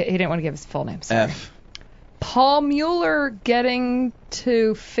 He didn't want to give his full name. Sorry. F. Paul Mueller getting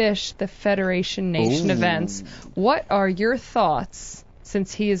to fish the Federation Nation events. What are your thoughts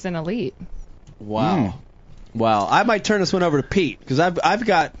since he is an elite? Wow. Wow. I might turn this one over to Pete because I've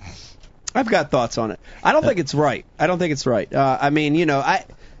got thoughts on it. I don't think it's right. I mean, you know,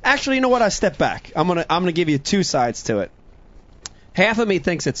 you know what? I step back. I'm gonna give you two sides to it. Half of me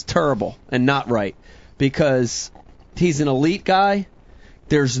thinks it's terrible and not right because he's an elite guy.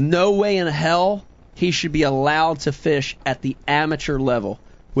 There's no way in hell he should be allowed to fish at the amateur level,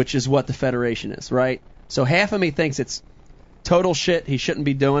 which is what the Federation is, right? So half of me thinks it's total shit. He shouldn't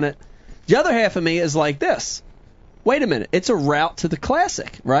be doing it. The other half of me is like this. Wait a minute. It's a route to the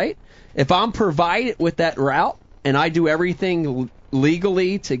Classic, right? If I'm provided with that route and I do everything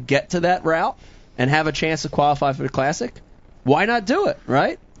legally to get to that route, and have a chance to qualify for the Classic, why not do it,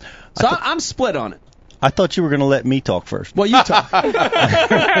 right? So I'm split on it. I thought you were going to let me talk first. Well, you talk. I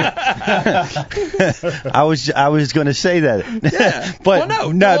was going to say that. Yeah. But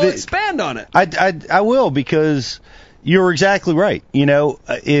we'll expand on it. I will, because you're exactly right. You know,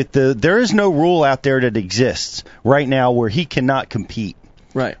 there is no rule out there that exists right now where he cannot compete.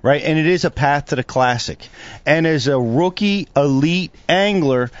 Right. Right, and it is a path to the Classic. And as a rookie elite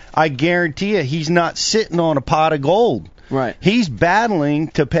angler, I guarantee you he's not sitting on a pot of gold. Right. He's battling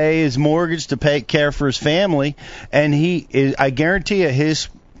to pay his mortgage, to care for his family, and I guarantee you his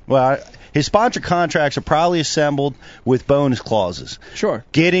sponsor contracts are probably assembled with bonus clauses. Sure.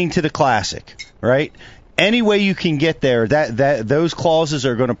 Getting to the Classic, right? Any way you can get there, those clauses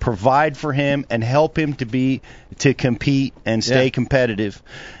are going to provide for him and help him to compete and stay competitive.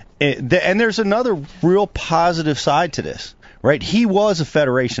 And there's another real positive side to this, right? He was a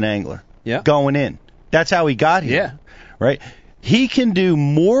Federation angler going in. That's how he got here. Yeah. Right? He can do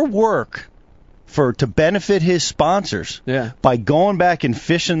more work to benefit his sponsors by going back and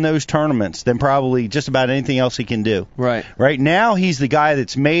fishing those tournaments than probably just about anything else he can do. Right. Right now he's the guy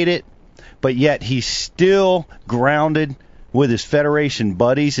that's made it, but yet he's still grounded with his Federation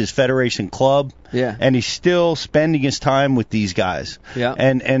buddies, his Federation club, and he's still spending his time with these guys. Yeah.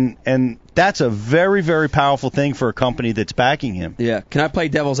 And that's a very, very powerful thing for a company that's backing him. Yeah. Can I play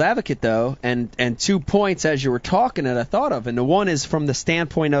devil's advocate, though? And 2 points as you were talking that I thought of. And the one is from the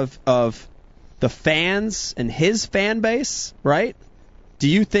standpoint of the fans and his fan base, right? Do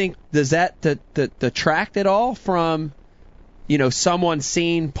you think, does that detract at all from, someone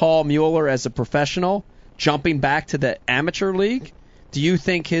seeing Paul Mueller as a professional jumping back to the amateur league? Do you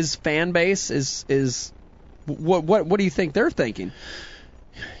think his fan base is what do you think they're thinking?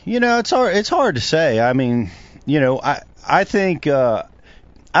 It's hard to say. I mean, I think I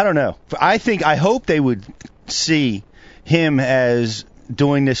don't know. I hope they would see him as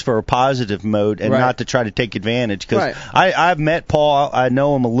doing this for a positive mode and not to try to take advantage, because I've met Paul. I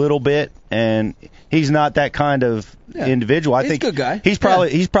know him a little bit, and he's not that kind of individual. I think he's a good guy. He's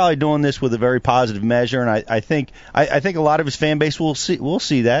probably doing this with a very positive measure, and I think a lot of his fan base will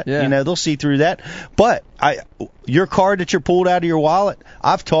see that. Yeah. They'll see through that. But your card that you're pulled out of your wallet,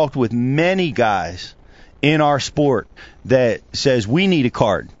 I've talked with many guys in our sport that says we need a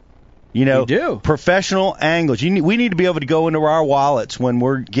card. We do. Professional anglers. We need to be able to go into our wallets when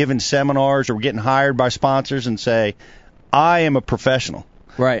we're giving seminars or we're getting hired by sponsors and say, I am a professional.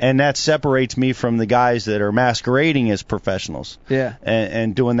 Right. And that separates me from the guys that are masquerading as professionals. Yeah.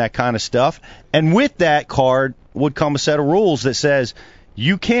 And doing that kind of stuff. And with that card would come a set of rules that says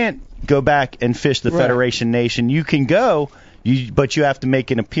you can't go back and fish the Federation Nation. You can go, but you have to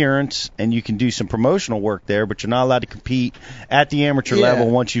make an appearance, and you can do some promotional work there, but you're not allowed to compete at the amateur level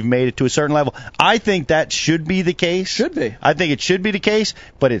once you've made it to a certain level. I think that should be the case. Should be. I think it should be the case,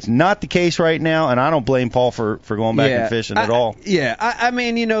 but it's not the case right now, and I don't blame Paul for going back and fishing at all. Yeah. I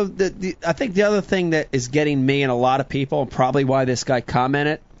mean, I think the other thing that is getting me and a lot of people, and probably why this guy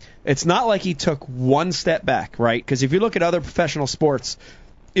commented, it's not like he took one step back, right? Because if you look at other professional sports,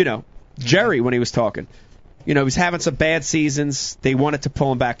 Jerry, when he was talking, he's having some bad seasons. They wanted to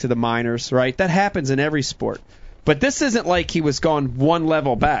pull him back to the minors, right? That happens in every sport. But this isn't like he was gone one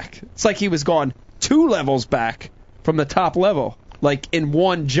level back. It's like he was gone 2 levels back from the top level, like in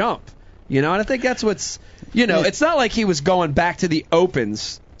one jump. And I think that's what's, it's not like he was going back to the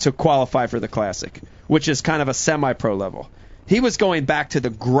Opens to qualify for the Classic, which is kind of a semi-pro level. He was going back to the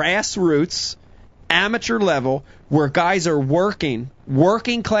grassroots, amateur level, where guys are working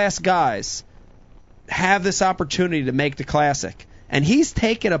class guys have this opportunity to make the Classic. And he's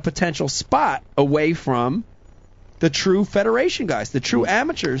taken a potential spot away from the true Federation guys, the true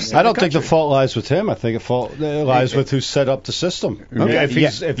amateurs. I don't think the fault lies with him. I think the fault lies with who set up the system. Okay.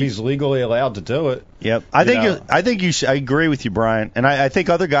 If he's legally allowed to do it. Yep. I agree with you, Brian, and I think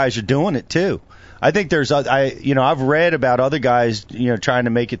other guys are doing it too. I think I've read about other guys, trying to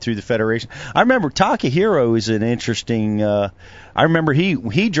make it through the Federation. I remember Takahiro is an interesting. I remember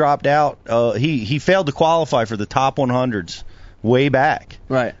he dropped out. He failed to qualify for the top 100s way back.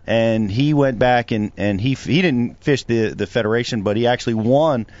 Right. And he went back and he didn't fish the Federation, but he actually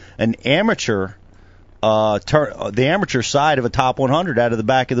won an amateur. The amateur side of a top 100 out of the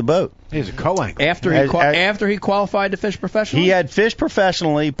back of the boat. He's a co-angler. After he qualified to fish professionally? He had fished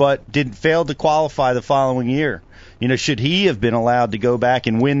professionally, but failed to qualify the following year. Should he have been allowed to go back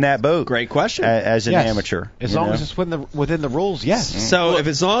and win that boat? Great question. As an amateur. As long as it's within the rules, yes. So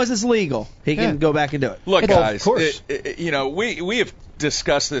as long as it's legal, he can go back and do it. Look, guys, of course. We have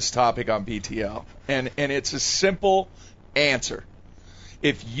discussed this topic on BTL, and it's a simple answer.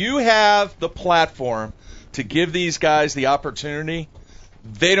 If you have the platform to give these guys the opportunity,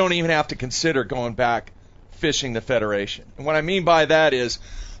 they don't even have to consider going back fishing the Federation. And what I mean by that is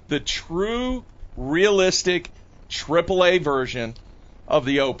the true, realistic AAA version of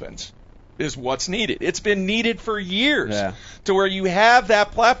the Opens is what's needed. It's been needed for years to where you have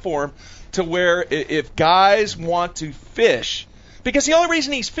that platform to where if guys want to fish, because the only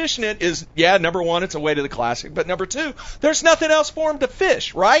reason he's fishing it is, number one, it's a way to the Classic, but number two, there's nothing else for him to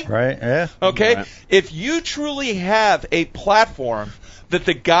fish, right? Right, yeah. Okay? Right. If you truly have a platform that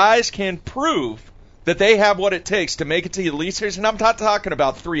the guys can prove that they have what it takes to make it to the Elite Series, and I'm not talking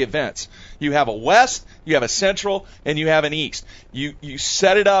about 3 events. You have a West, you have a Central, and you have an East. You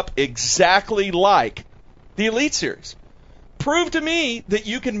set it up exactly like the Elite Series. Prove to me that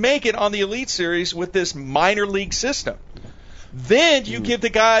you can make it on the Elite Series with this minor league system. Then you give the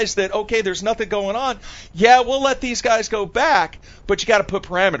guys that, okay, there's nothing going on. Yeah, we'll let these guys go back, but you got to put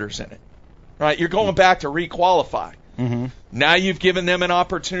parameters in it. Right? You're going back to requalify. Mm-hmm. Now you've given them an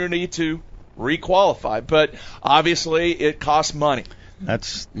opportunity to requalify, but obviously it costs money.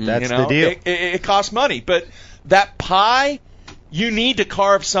 That's the deal. It costs money, but that pie, you need to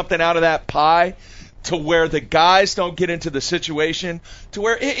carve something out of that pie to where the guys don't get into the situation to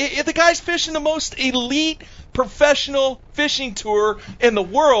where if the guy's fishing the most elite professional fishing tour in the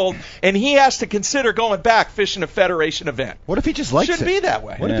world and he has to consider going back fishing a Federation event. What if he just likes it? Shouldn't be that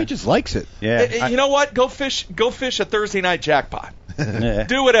way. What if he just likes it? Yeah. You know what? Go fish a Thursday night jackpot. Yeah.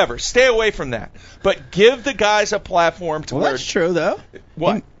 Do whatever. Stay away from that. But give the guys a platform to where that's true, though.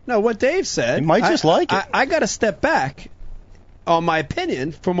 What? What Dave said. He might just like it. I got to step back on my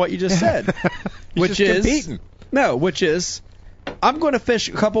opinion from what you just said, which is I'm going to fish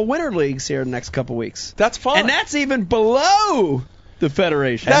a couple winter leagues here in the next couple weeks. That's fine. And that's even below the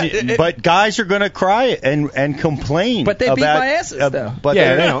Federation. But guys are going to cry and complain. But they beat my asses, though. But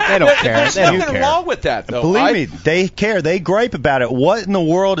they don't care. There's nothing wrong with that, though. Believe me, they care. They gripe about it. What in the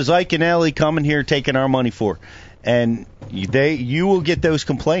world is Ike and Ellie coming here taking our money for? And you will get those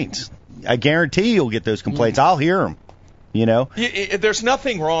complaints. I guarantee you'll get those complaints. I'll hear them. You know, there's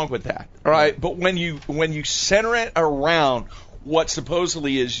nothing wrong with that, all right? But when you center it around what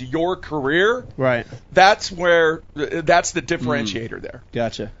supposedly is your career, right? That's the differentiator there.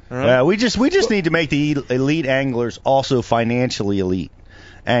 Gotcha. We just need to make the elite anglers also financially elite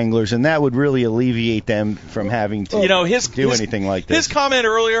anglers, and that would really alleviate them from having to do anything like this. His comment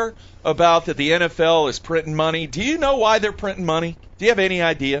earlier about that the NFL is printing money. Do you know why they're printing money? Do you have any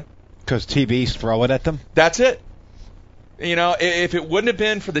idea? Because TVs throw it at them. That's it. You know, if it wouldn't have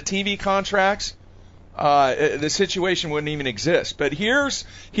been for the TV contracts, the situation wouldn't even exist. But here's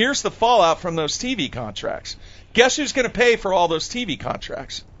the fallout from those TV contracts. Guess who's going to pay for all those TV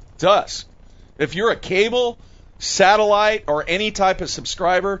contracts? It's us. If you're a cable, satellite, or any type of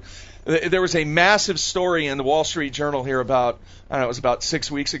subscriber, there was a massive story in the Wall Street Journal here about, I don't know, it was about 6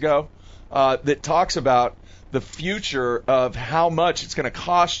 weeks ago, that talks about the future of how much it's going to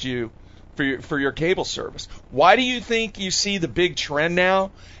cost you for your cable service. Why do you think you see the big trend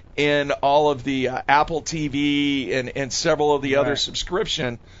now in all of the Apple TV and several of the other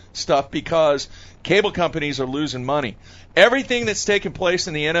subscription stuff? Because cable companies are losing money. Everything that's taken place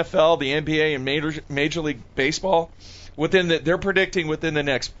in the NFL, the NBA, and Major League Baseball, they're predicting within the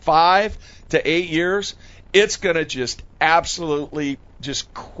next 5 to 8 years, it's going to just absolutely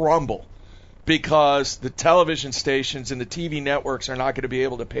just crumble. Because the television stations and the TV networks are not going to be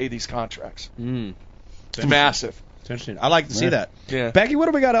able to pay these contracts. It's massive. It's interesting. I like to see that. Yeah. Becky, what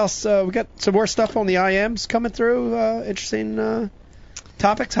do we got else? We got some more stuff on the IMs coming through. Interesting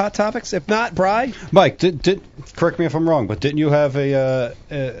topics, hot topics. If not, Bri? Mike, correct me if I'm wrong, but didn't you have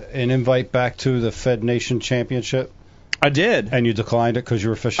an invite back to the Fed Nation Championship? I did. And you declined it because you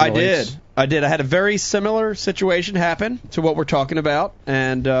were fishing elites? I did. I had a very similar situation happen to what we're talking about,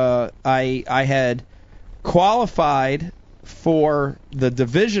 and I had qualified for the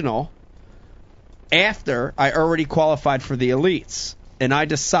divisional after I already qualified for the elites, and I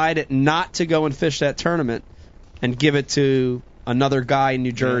decided not to go and fish that tournament and give it to another guy in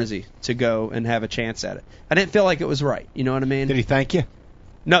New Jersey to go and have a chance at it. I didn't feel like it was right. You know what I mean? Did he thank you?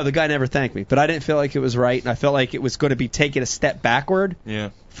 No, the guy never thanked me, but I didn't feel like it was right, and I felt like it was going to be taking a step backward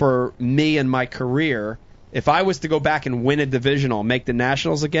for me and my career. If I was to go back and win a divisional and make the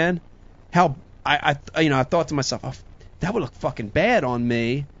nationals again, I thought to myself, oh, that would look fucking bad on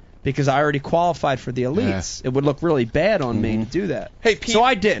me because I already qualified for the elites. Yeah. It would look really bad on me to do that. Hey, Pete, so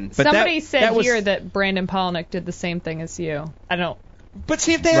I didn't. But somebody said here that Brandon Polnick did the same thing as you. I don't. But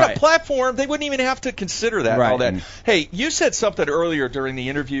see, if they had a platform, they wouldn't even have to consider that. All that. Hey, you said something earlier during the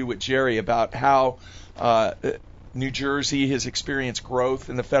interview with Jerry about how New Jersey, his experienced growth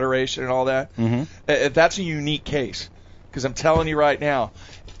in the Federation and all that. Mm-hmm. That's a unique case, because I'm telling you right now,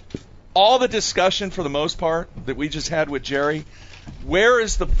 all the discussion for the most part that we just had with Jerry, where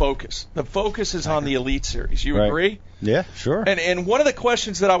is the focus? The focus is on the Elite Series. You agree? Yeah, sure. And one of the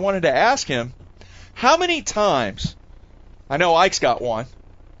questions that I wanted to ask him, how many times, I know Ike's got one,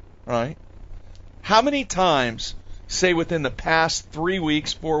 right? How many times, say within the past 3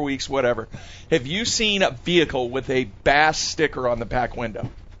 weeks, 4 weeks, whatever, have you seen a vehicle with a Bass sticker on the back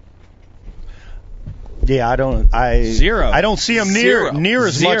window? Yeah, Zero. I don't see them near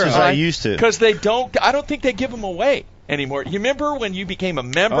as much as I used to. Because I don't think they give them away anymore. You remember when you became a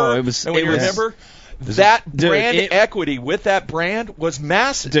member? Remember? That brand equity with that brand was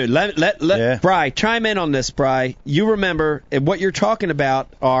massive. Dude, let Bri, chime in on this, Bri. You remember, and what you're talking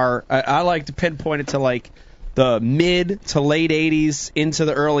about are, I like to pinpoint it to like the mid to late 80s into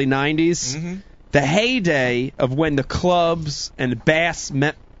the early 90s. Mm-hmm. The heyday of when the clubs and Bass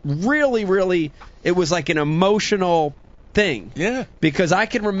met really, it was like an emotional thing. Yeah. Because I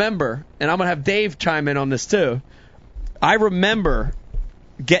can remember, and I'm going to have Dave chime in on this too, I remember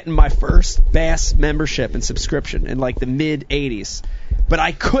getting my first Bass membership and subscription in like the mid 80s, but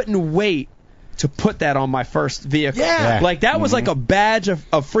I couldn't wait to put that on my first vehicle. Yeah. Like that was like a badge of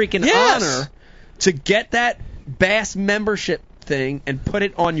freaking honor to get that Bass membership thing and put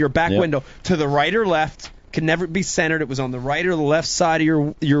it on your back window to the right or left. Could never be centered. It was on the right or the left side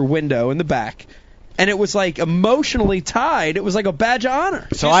of your window in the back. And it was like emotionally tied. It was like a badge of honor.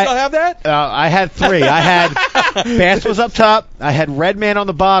 So you still have that? I had three. I had Bass was up top. I had Red Man on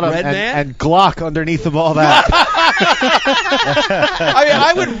the bottom, and Glock underneath of all that. I mean,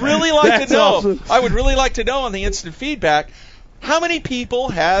 I would really like to know. Awesome. I would really like to know on the instant feedback. How many people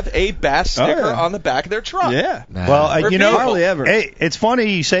have a Bass sticker on the back of their truck? Yeah. Well, hardly ever. Hey, it's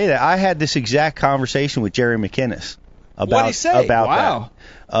funny you say that. I had this exact conversation with Jerry McKinnis about What'd he say? about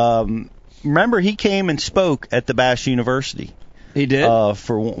that. Remember, he came and spoke at the Bass University. He did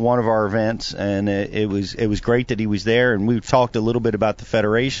for one of our events, and it was great that he was there. And we talked a little bit about the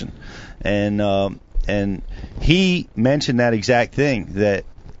Federation, and he mentioned that exact thing, that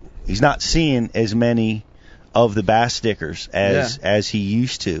he's not seeing as many of the Bass stickers as he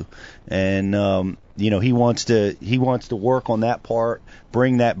used to, and he wants to work on that part,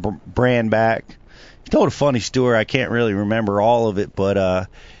 bring that brand back. He told a funny story. I can't really remember all of it, but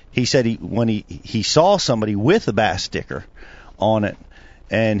he said when he saw somebody with a Bass sticker on it,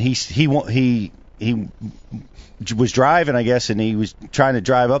 and he was driving, I guess, and he was trying to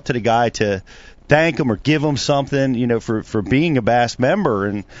drive up to the guy to thank him or give him something, for being a Bass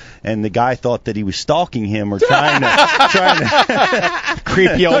member, and the guy thought that he was stalking him or trying to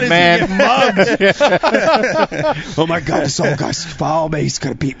creepy old man. Oh my God! This old guy's follow me. He's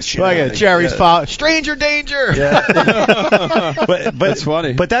gonna beat the shit out of me. Jerry's follow. Stranger danger. Yeah. but that's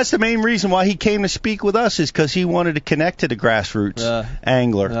funny. But that's the main reason why he came to speak with us, is because he wanted to connect to the grassroots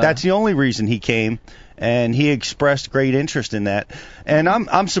angler. That's the only reason he came. And he expressed great interest in that. And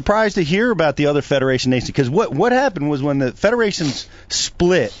I'm surprised to hear about the other Federation nations, because what happened was when the federations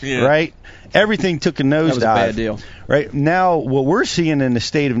split, right? Everything took a nosedive. That was a bad deal. Right now, what we're seeing in the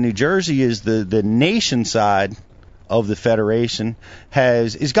state of New Jersey is the nation side of the Federation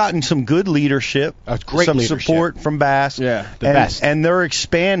has gotten some good leadership, some support from Bass, the best, and they're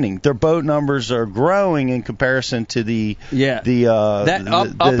expanding. Their boat numbers are growing in comparison to the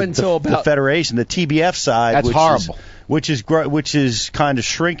Federation, the TBF side. That's horrible. Which is kind of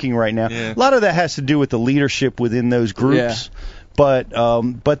shrinking right now. Yeah. A lot of that has to do with the leadership within those groups. Yeah.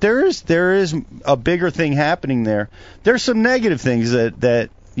 But there is a bigger thing happening there. There's some negative things that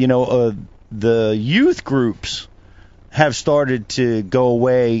the youth groups have started to go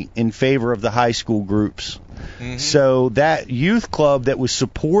away in favor of the high school groups. Mm-hmm. So that youth club that was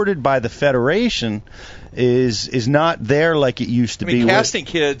supported by the Federation is not there like it used to be. Casting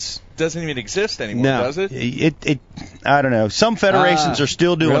Kids doesn't even exist anymore, does it? It I don't know. Some federations are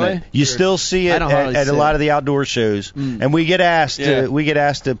still doing it. You still see it at a lot of the outdoor shows, and we get asked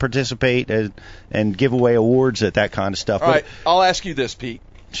to participate and give away awards at that kind of stuff. All right, I'll ask you this, Pete.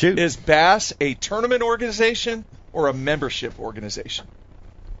 Shoot. Is Bass a tournament organization or a membership organization?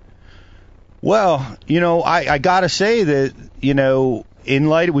 Well, I got to say that, in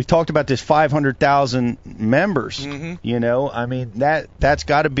light of, we've talked about this 500,000 members, I mean, that's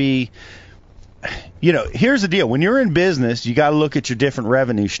got to be, here's the deal. When you're in business, you got to look at your different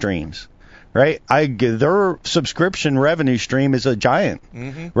revenue streams, right? Their subscription revenue stream is a giant,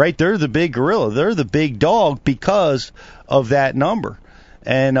 right? They're the big gorilla. They're the big dog because of that number.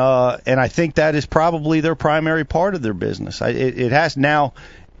 And I think that is probably their primary part of their business. It has now.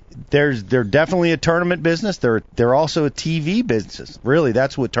 they're definitely a tournament business. They're also a TV business. Really,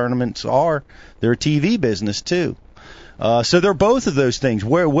 that's what tournaments are. They're a TV business too. So they're both of those things.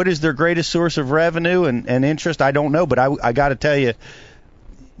 What is their greatest source of revenue and interest? I don't know, but I got to tell you,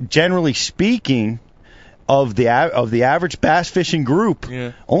 generally speaking, of the average bass fishing group,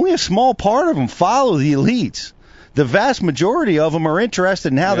 only a small part of them follow the elites. The vast majority of them are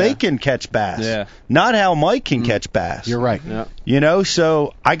interested in how they can catch bass, not how Mike can catch bass. You're right. Yeah.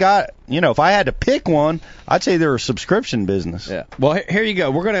 So I got, if I had to pick one, I'd say they're a subscription business. Yeah. Well, here you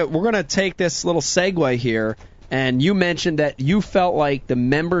go. We're gonna take this little segue here, and you mentioned that you felt like the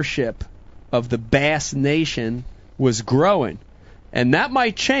membership of the Bass Nation was growing, and that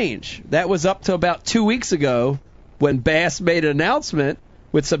might change. That was up to about 2 weeks ago when Bass made an announcement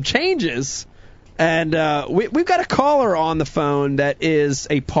with some changes. And we've got a caller on the phone that is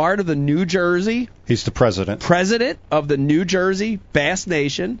a part of the New Jersey. He's the president of the New Jersey Bass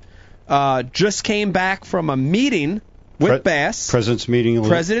Nation. Just came back from a meeting with Bass. President's meeting in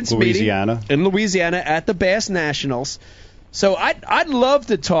Louisiana. In Louisiana at the Bass Nationals. So I'd love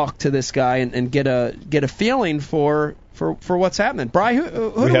to talk to this guy and get a feeling for what's happening. Bri, who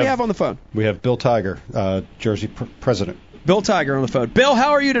do we have on the phone? We have Bill Tiger, Jersey president. Bill Tiger on the phone. Bill,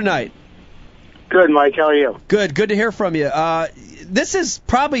 how are you tonight? Good, Mike. How are you? Good to hear from you. This is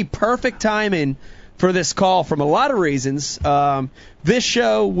probably perfect timing for this call from a lot of reasons. This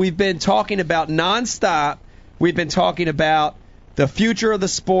show, we've been talking about nonstop. We've been talking about the future of the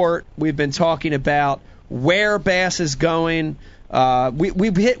sport. We've been talking about where bass is going.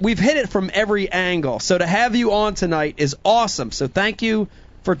 We've hit it from every angle. So to have you on tonight is awesome. So thank you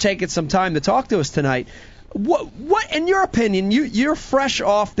for taking some time to talk to us tonight. What in your opinion, you're fresh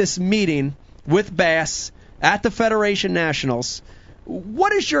off this meeting with Bass at the Federation Nationals.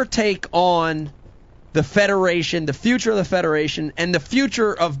 What is your take on the Federation, the future of the Federation, and the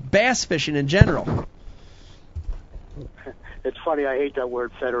future of bass fishing in general? It's funny, I hate that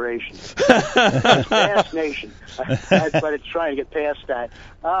word federation. It's Bass Nation, but it's trying to get past that.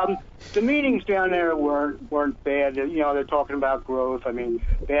 The meetings down there weren't bad. They're talking about growth. I mean,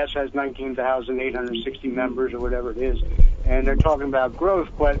 Bass has 19,860 members or whatever it is, and they're talking about growth,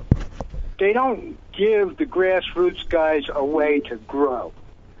 but they don't give the grassroots guys a way to grow.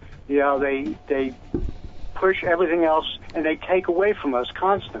 They push everything else, and they take away from us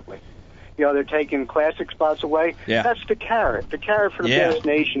constantly. They're taking classic spots away. Yeah. That's the carrot. The carrot for the Bass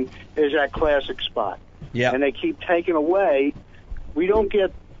Nation is that classic spot. Yeah. And they keep taking away. We don't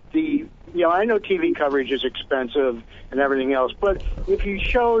get the, I know TV coverage is expensive and everything else, but if you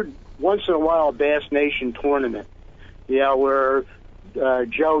showed once in a while a Bass Nation tournament, where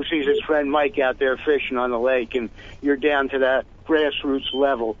Joe sees his friend Mike out there fishing on the lake, and you're down to that grassroots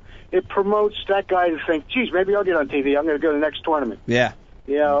level, it promotes that guy to think, geez, maybe I'll get on TV. I'm going to go to the next tournament. Yeah.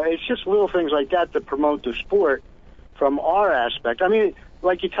 It's just little things like that that promote the sport from our aspect. I mean,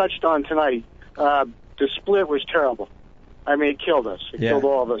 like you touched on tonight, the split was terrible. I mean, it killed us. It killed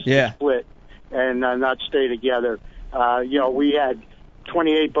all of us. The split and not stay together. We had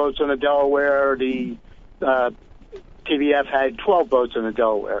 28 boats on the Delaware. The TVF had 12 boats on the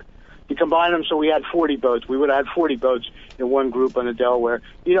Delaware. You combine them, so we had 40 boats. We would have had 40 boats in one group on the Delaware.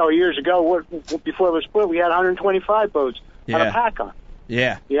 Years ago, before the split, we had 125 boats on a pack-on.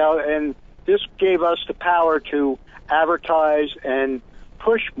 Yeah. And this gave us the power to advertise and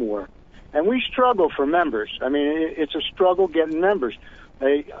push more. And we struggle for members. I mean, it's a struggle getting members.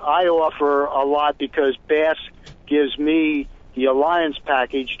 I offer a lot because Bass gives me the Alliance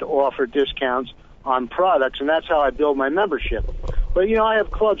package to offer discounts on products, and that's how I build my membership. But, I have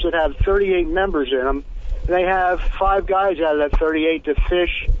clubs that have 38 members in them, and they have 5 guys out of that 38 to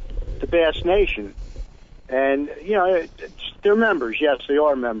fish the Bass Nation. And, they're members. Yes, they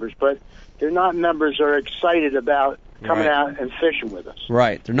are members, but they're not members that are excited about coming out and fishing with us.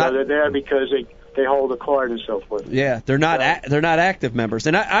 Right. They're not. They're there because they hold a card and so forth. Yeah, they're not active members.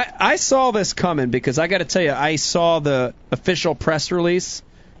 And I saw this coming because I got to tell you, I saw the official press release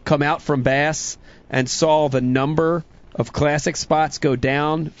come out from Bass and saw the number of classic spots go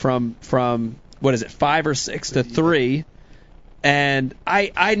down from 5 or 6 to 3. And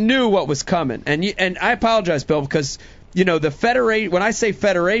I knew what was coming. And I apologize, Bill, because the federation. When I say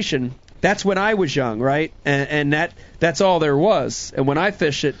federation, that's when I was young, right? And that's all there was. And when I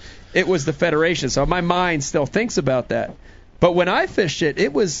fished it, it was the federation. So my mind still thinks about that. But when I fished it,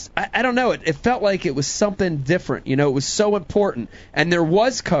 it was I don't know. It felt like it was something different. It was so important, and there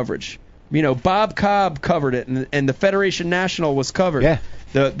was coverage. Bob Cobb covered it, and the Federation National was covered. Yeah.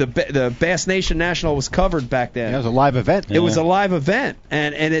 The Bass Nation National was covered back then. Yeah, it was a live event. It was a live event,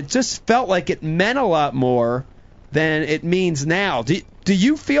 and it just felt like it meant a lot more than it means now. Do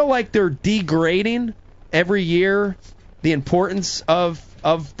you feel like they're degrading every year the importance of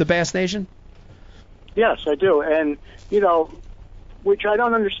the Bass Nation? Yes, I do. And, which I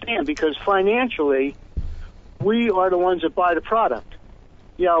don't understand, because financially, we are the ones that buy the product.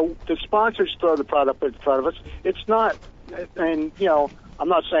 The sponsors throw the product in front of us. It's not, and, I'm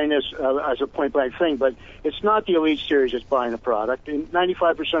not saying this as a point-blank thing, but it's not the Elite Series that's buying the product. And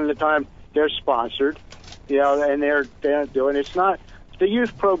 95% of the time, they're sponsored, and they're doing. It's not the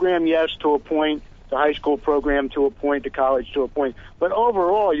youth program, yes, to a point, the high school program to a point, the college to a point. But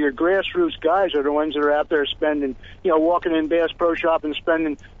overall, your grassroots guys are the ones that are out there spending, walking in Bass Pro Shop and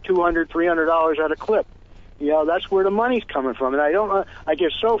spending $200, $300 at a clip. That's where the money's coming from. And I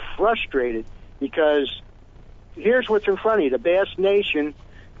get so frustrated because here's what's in front of you. The Bass Nation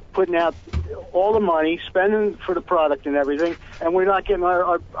putting out all the money, spending for the product and everything, and we're not getting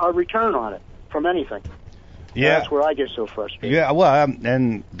our return on it from anything. Yeah. That's where I get so frustrated. Yeah, well,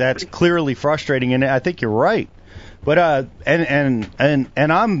 and that's clearly frustrating, and I think you're right. But and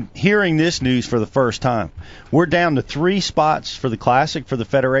I'm hearing this news for the first time. We're down to 3 spots for the Classic for the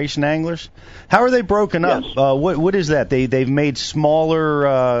Federation anglers. How are they broken up? Yes. What is that? They've made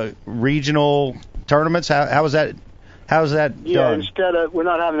smaller regional tournaments. How's that done? Instead of, we're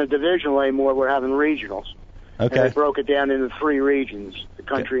not having a divisional anymore, we're having regionals. Okay. And they broke it down into 3 regions, the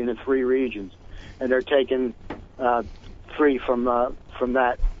country into 3 regions, and they're taking 3 from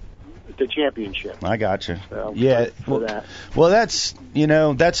that, the championship. I gotcha. So, yeah. Well, that's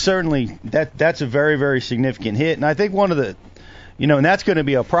certainly that's a very, very significant hit, and I think one of the, and that's going to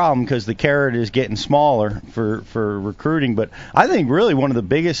be a problem because the carrot is getting smaller for recruiting. But I think really one of the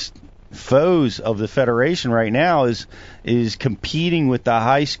biggest foes of the Federation right now is competing with the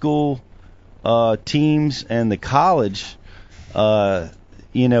high school teams and the college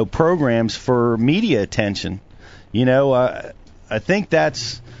programs for media attention. I think that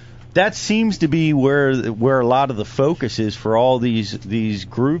seems to be where a lot of the focus is for all these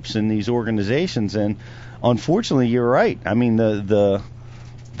groups and these organizations. And unfortunately, you're right. I mean, the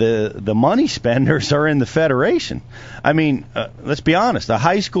money spenders are in the Federation. I mean, let's be honest. A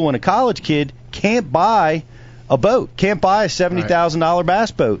high school and a college kid can't buy a boat, can't buy a $70,000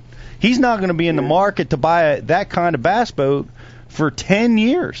 bass boat. He's not going to be in the market to buy that kind of bass boat for 10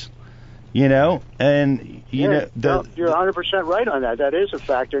 years. And you're 100% right on that. That is a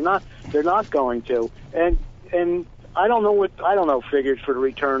fact. They're not going to. And I don't know figures for the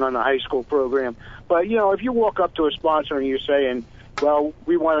return on the high school program. But if you walk up to a sponsor and you're saying, well,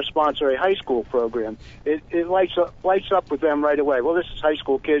 we want to sponsor a high school program, it lights up with them right away. Well, this is high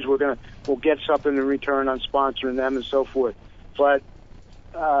school kids. We'll get something in return on sponsoring them and so forth. But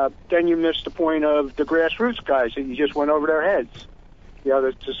then you miss the point of the grassroots guys that you just went over their heads.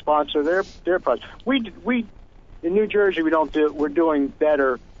 To sponsor their projects. We in New Jersey we're doing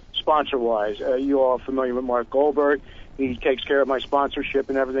better sponsor wise. You all are familiar with Mark Goldberg. He takes care of my sponsorship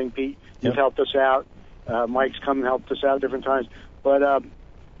and everything. Pete has helped us out. Mike's come and helped us out different times. But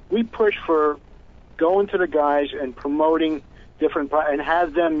we push for going to the guys and promoting different and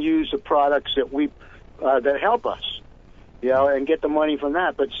have them use the products that that help us. And get the money from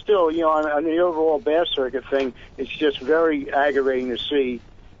that. But still, on the overall bass circuit thing, it's just very aggravating to see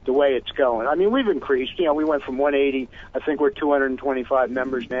the way it's going. I mean, we've increased. We went from 180. I think we're 225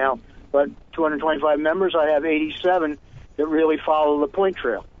 members now. But 225 members, I have 87 that really follow the point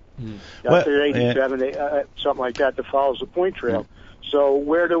trail. There's 87, something like that follows the point trail. So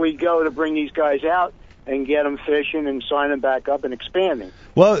where do we go to bring these guys out and get them fishing and sign them back up and expanding?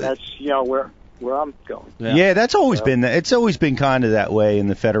 Well, that's, where I'm going. Yeah, that's always been that. It's always been kind of that way in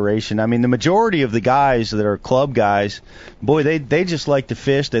the Federation. I mean, the majority of the guys that are club guys, boy, they just like to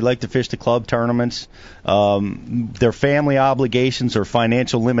fish. They like to fish the club tournaments. Their family obligations or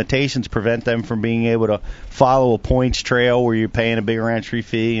financial limitations prevent them from being able to follow a points trail where you're paying a bigger entry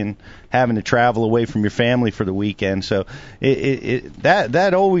fee and having to travel away from your family for the weekend. So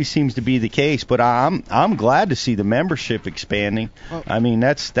that always seems to be the case. But I'm glad to see the membership expanding. I mean,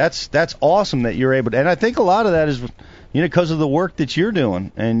 that's awesome that you're able to, and I think a lot of that is because of the work that you're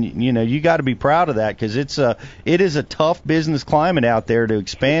doing, and you got to be proud of that because it is a tough business climate out there to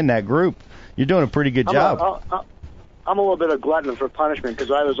expand that group. You're doing a pretty good job. I'm a little bit of glutton for punishment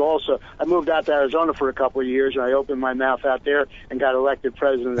because I moved out to Arizona for a couple of years and I opened my mouth out there and got elected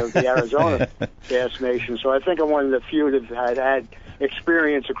president of the Arizona Bass Nation. So I think I'm one of the few that had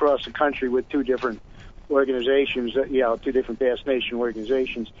experience across the country with 2 different organizations, 2 different Bass Nation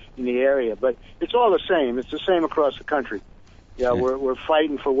organizations in the area. But it's all the same. It's the same across the country. Yeah, we're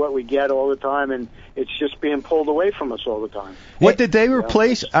fighting for what we get all the time, and it's just being pulled away from us all the time. What did they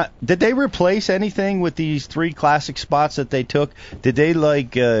replace? Did they replace anything with these 3 classic spots that they took? Did they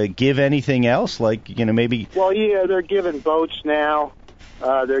give anything else? Maybe. Well, yeah, they're giving boats now.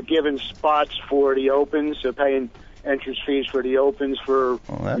 They're giving spots for the opens. They're paying entrance fees for the opens for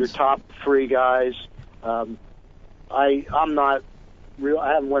your top 3 guys. I'm not real.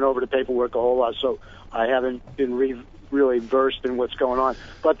 I haven't went over the paperwork a whole lot, so I haven't been really versed in what's going on.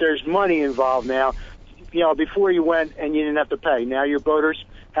 But there's money involved now. Before you went and you didn't have to pay. Now your boaters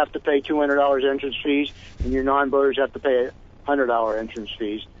have to pay $200 entrance fees, and your non-boaters have to pay $100 entrance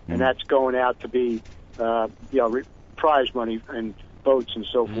fees, and that's going out to be prize money and boats and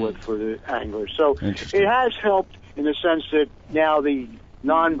so forth for the anglers. So it has helped in the sense that now the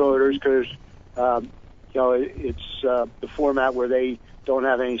non-boaters, because it's the format where they don't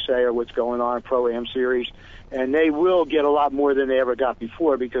have any say or what's going on in Pro-Am series, and they will get a lot more than they ever got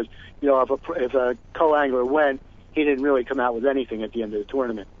before because, if a co-angler went, he didn't really come out with anything at the end of the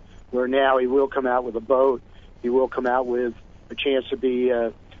tournament, where now he will come out with a boat, he will come out with a chance to be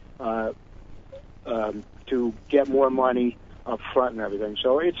to get more money up front and everything.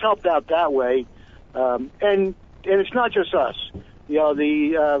 So it's helped out that way, and it's not just us.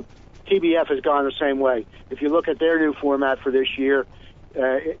 The TBF has gone the same way. If you look at their new format for this year,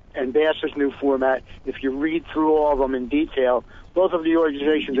 and Bass's new format, if you read through all of them in detail, both of the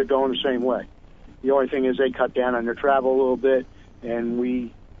organizations are going the same way. The only thing is they cut down on their travel a little bit, and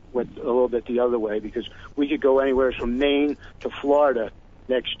we went a little bit the other way because we could go anywhere from Maine to Florida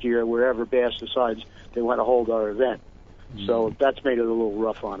next year, wherever Bass decides they want to hold our event. So that's made it a little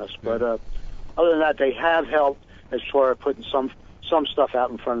rough on us. But other than that, they have helped as far as putting some stuff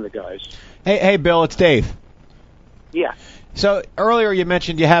out in front of the guys. Hey, Bill, it's Dave. Yeah. So earlier you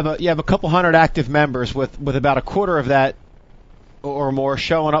mentioned you have a couple hundred active members with about a quarter of that or more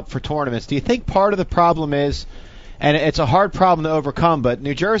showing up for tournaments. Do you think part of the problem is, and it's a hard problem to overcome, but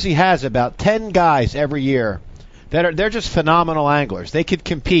New Jersey has about 10 guys every year they're just phenomenal anglers. They could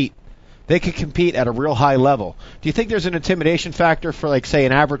compete. They could compete at a real high level. Do you think there's an intimidation factor for, say,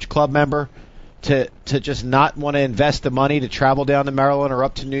 an average club member to just not want to invest the money to travel down to Maryland or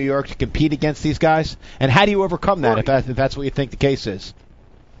up to New York to compete against these guys? And how do you overcome that if that's what you think the case is?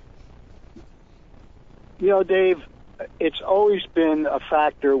 Dave, it's always been a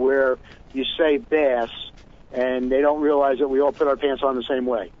factor where you say Bass, and they don't realize that we all put our pants on the same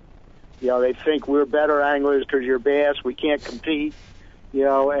way. They think we're better anglers because you're Bass. We can't compete.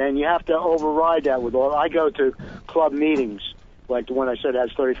 And you have to override that with all. I go to club meetings, like the one I said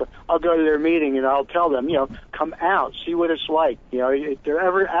has 35. I'll go to their meeting and I'll tell them, come out, see what it's like.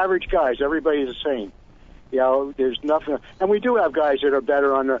 They're average guys. Everybody's the same. There's nothing. And we do have guys that are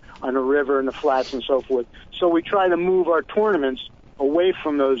better on the river and the flats and so forth. So we try to move our tournaments away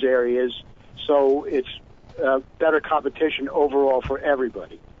from those areas so it's better competition overall for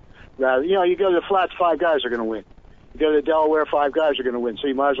everybody. Rather, you go to the flats, 5 guys are going to win. You go to Delaware, 5 guys are going to win. So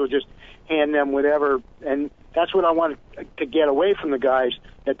you might as well just hand them whatever. And that's what I want to get away from the guys,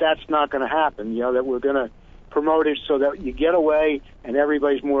 that's not going to happen. That we're going to promote it so that you get away and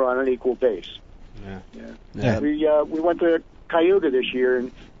everybody's more on an equal base. Yeah. We went to Cayuga this year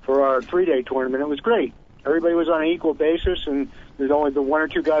and for our 3-day tournament. It was great. Everybody was on an equal basis, and there's only the 1 or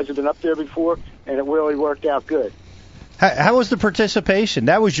 2 guys that have been up there before, and it really worked out good. How was the participation?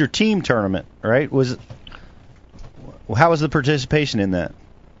 That was your team tournament, right? How was the participation in that?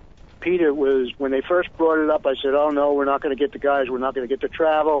 Peter, was when they first brought it up, I said, "Oh no, we're not going to get the guys. We're not going to get to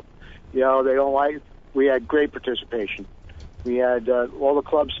travel. They don't like." We had great participation. We had all the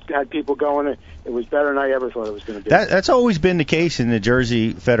clubs had people going. It was better than I ever thought it was going to be. That's always been the case in the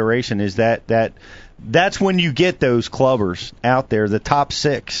Jersey Federation. Is that's when you get those clubbers out there, the top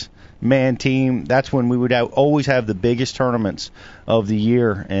 6-man team. That's when we would always have the biggest tournaments of the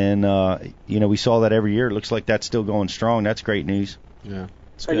year, and we saw that every year. It looks like that's still going strong. That's great news. Yeah.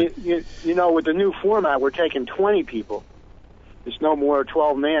 And with the new format, we're taking 20 people. It's no more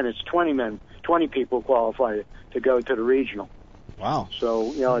 12-man. It's 20 men. 20 people qualify to go to the regional. Wow.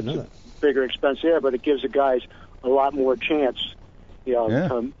 So, it's a bigger expense there, but it gives the guys a lot more chance,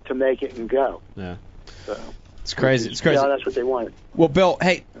 to make it and go. Yeah. So, it's crazy. It's crazy. That's what they wanted. Well, Bill,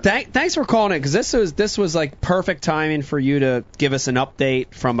 hey, thanks for calling it, because this was like perfect timing for you to give us an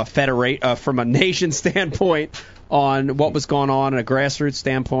update from a nation standpoint on what was going on a grassroots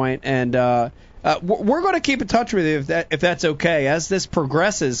standpoint, and we're going to keep in touch with you if that's okay as this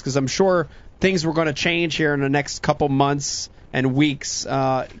progresses, because I'm sure things were going to change here in the next couple months and weeks.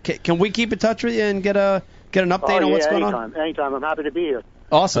 Can we keep in touch with you and get an update on what's going on? Anytime. I'm happy to be here.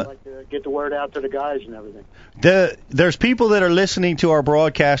 Awesome. I'd like to get the word out to the guys and everything. There's people that are listening to our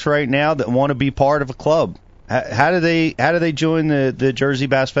broadcast right now that want to be part of a club. How do they join the Jersey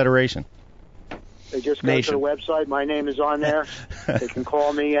Bass Federation? They just go to the website. My name is on there. They can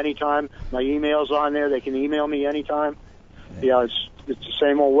call me anytime. My email's on there. They can email me anytime. Yeah, it's the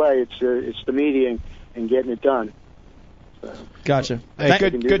same old way. It's the meeting and getting it done. So, gotcha. Hey,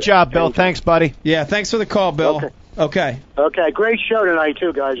 good job, Bill. Thanks, buddy. Yeah, thanks for the call, Bill. Okay. Great show tonight,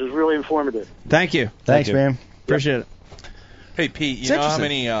 too, guys. It was really informative. Thank you. Thanks, man. Appreciate it. Hey, Pete, you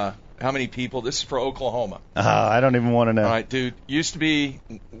know how many people? This is for Oklahoma. I don't even want to know. All right, dude. Used to be,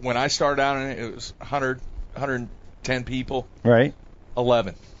 when I started out in it was 100, 110 people. Right.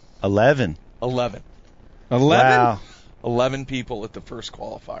 11. 11. 11. 11? Wow. 11 people at the first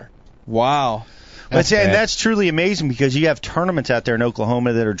qualifier. Wow. And that's truly amazing because you have tournaments out there in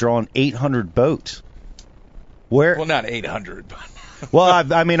Oklahoma that are drawing 800 boats. Well, not 800, but... Well,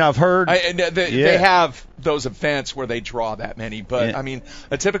 I've heard. They have those events where they draw that many, but I mean,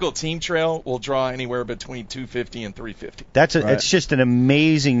 a typical team trail will draw anywhere between 250 and 350. It's just an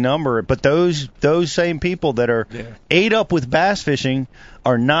amazing number. But those same people that are ate up with bass fishing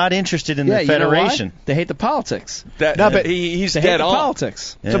are not interested in the federation. You know why? They hate the politics. But he's dead on.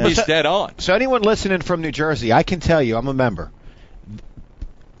 Politics. Yeah. So he's dead on. So anyone listening from New Jersey, I can tell you, I'm a member.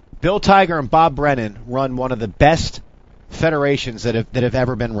 Bill Tiger and Bob Brennan run one of the best federations that have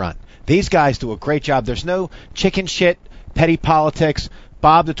ever been run. These guys do a great job. There's no chicken shit, petty politics.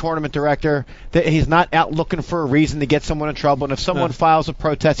 Bob, the tournament director, he's not out looking for a reason to get someone in trouble. And if someone files a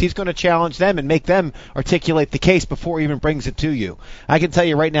protest, he's going to challenge them and make them articulate the case before he even brings it to you. I can tell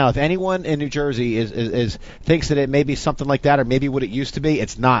you right now, if anyone in New Jersey is thinks that it may be something like that or maybe what it used to be,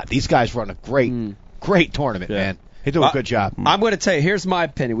 it's not. These guys run a great tournament, man. They do a good job. I'm going to tell you, here's my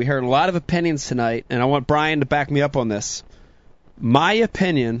opinion. We heard a lot of opinions tonight, and I want Brian to back me up on this. My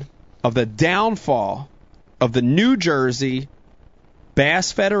opinion of the downfall of the New Jersey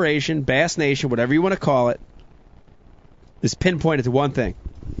Bass Federation, Bass Nation, whatever you want to call it, is pinpointed to one thing.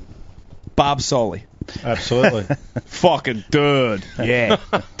 Bob Soley. Absolutely. Fucking dude. Yeah.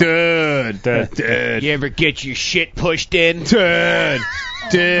 Dude. You ever get your shit pushed in? Dude.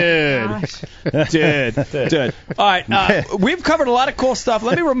 All right, we've covered a lot of cool stuff.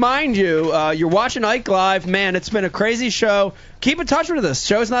 Let me remind you, you're watching Ike Live. Man, it's been a crazy show. Keep in touch with us.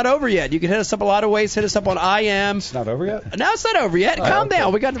 Show's not over yet. You can hit us up a lot of ways. Hit us up on IM. It's not over yet? No, it's not over yet. Calm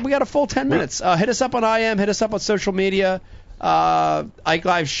down. We got a full 10 minutes. Hit us up on IM. Hit us up on social media. Ike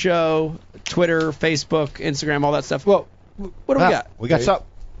Live Show, Twitter, Facebook, Instagram, all that stuff. Well, what do we got? We got something.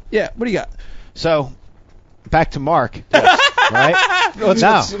 Yeah, what do you got? So, back to Mark. Right?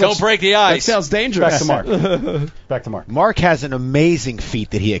 Don't break the ice. That sounds dangerous. Back to Mark. Mark has an amazing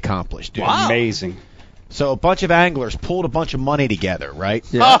feat that he accomplished, dude. Wow. Amazing. So a bunch of anglers pulled a bunch of money together, right?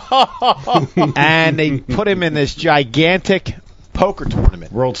 Yeah. And they put him in this gigantic poker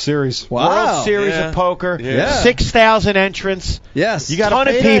tournament. World Series. Wow. World Series of poker. Yeah. 6,000 entrants. Yes. You got a ton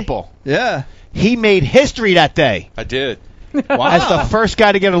of people. Yeah. He made history that day. I did. Wow. As the first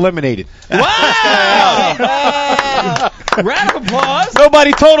guy to get eliminated. Wow! Round of applause.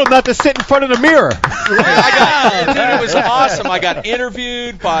 Nobody told him not to sit in front of the mirror. Dude, it was awesome. I got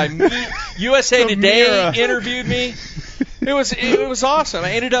interviewed by USA Today. Interviewed me. It was awesome.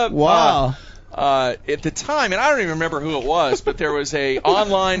 I ended up at the time, and I don't even remember who it was, but there was a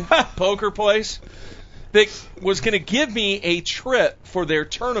online poker place that was going to give me a trip for their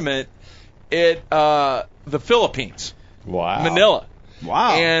tournament at the Philippines. Wow. Manila.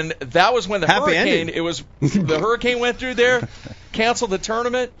 Wow. And that was when the Happy hurricane, ending. The hurricane went through there, canceled the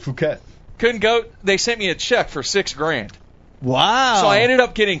tournament. Phuket. Couldn't go. They sent me a check for $6,000. Wow. So I ended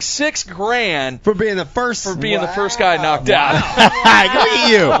up getting $6,000 for being the first the first guy knocked out. Look at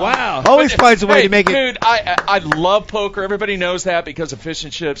you. Wow. Always finds a way to make it. Dude, I love poker. Everybody knows that because of fish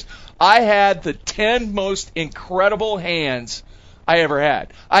and chips. I had the 10 most incredible hands I ever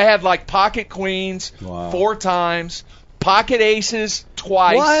had. I had like pocket queens 4 times. Pocket aces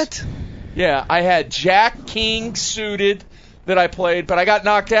twice. What? Yeah, I had Jack King suited that I played, but I got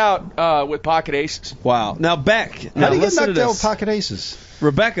knocked out with pocket aces. Wow. Now, Beck. How do you get knocked out with pocket aces?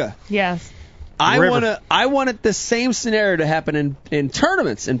 Rebecca. Yes. I wanted the same scenario to happen in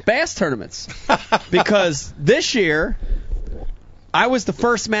tournaments, in bass tournaments, because this year I was the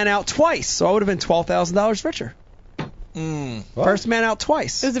first man out twice, so I would have been $12,000 richer. First man out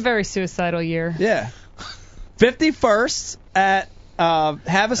twice. It was a very suicidal year. Yeah. 51st at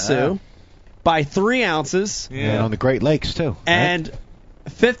Havasu by 3 ounces. Yeah. And on the Great Lakes, too. And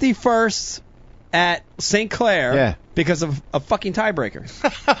 51st at St. Clair because of a fucking tiebreaker.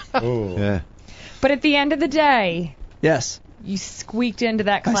 Yeah. But at the end of the day, yes, you squeaked into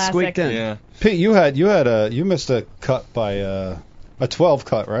that classic. I squeaked in. Yeah. Pete, you missed a cut by a 12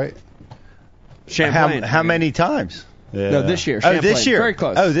 cut, right? Champlain. How many times? Yeah. No, this year. Oh, Champlain. this year. Very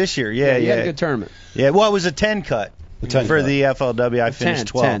close. Oh, this year. Yeah, You yeah. had a good tournament. Yeah, well, it was a 10 cut. The 10 for cut. the FLW. I finished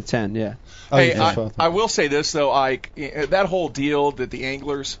 12. 10, yeah. Oh, Hey, you did 12. I will say this though, Ike. That whole deal that the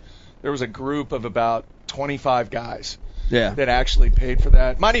anglers, there was a group of about 25 guys Yeah. that actually paid for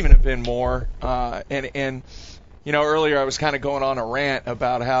that. Might even have been more. And you know, earlier I was kind of going on a rant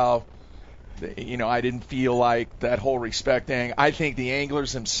about how, you know, I didn't feel like that whole respect thing. I think the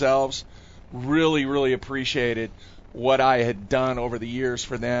anglers themselves really, really appreciated what I had done over the years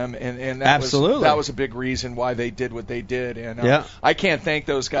for them, and that Absolutely. that was a big reason why they did what they did. And Yeah. I can't thank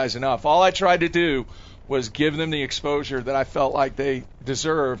those guys enough. All I tried to do was give them the exposure that I felt like they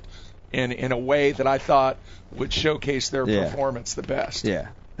deserved in a way that I thought would showcase their Yeah. performance the best. Yeah.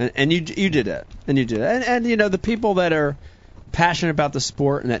 And you did that. And you did it. And you know, the people that are passionate about the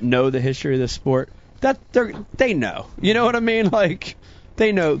sport and that know the history of the sport, they know. You know what I mean? Like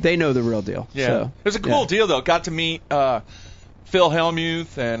they know the real deal. Yeah. So, It was a cool deal, though. Got to meet Phil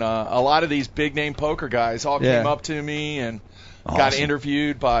Hellmuth and a lot of these big-name poker guys all came up to me and got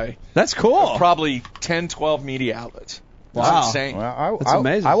interviewed by That's cool. probably 10, 12 media outlets. Wow. That's insane. Well, That's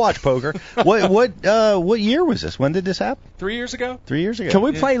amazing. I watch poker. What year was this? When did this happen? 3 years ago? 3 years ago. Can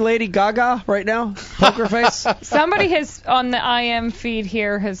we play Lady Gaga right now? Poker face? Somebody has on the IM feed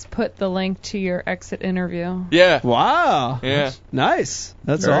here has put the link to your exit interview. Yeah. Wow. Yeah. Nice.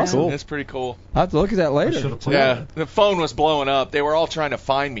 That's Very awesome. cool. It's pretty cool. I'll have to look at that I later. should've played Yeah. that. The phone was blowing up. They were all trying to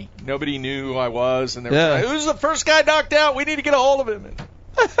find me. Nobody knew who I was. And they were Yeah. like, who's the first guy knocked out? We need to get a hold of him.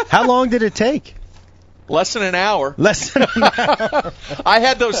 And How long did it take? less than an hour. Less than an hour. I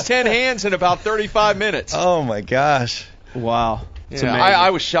had those 10 hands in about 35 minutes. Oh, my gosh. Wow. It's Yeah, amazing. I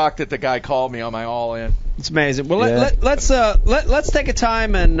was shocked that the guy called me on my all-in. It's amazing. Well, Yeah. let's take a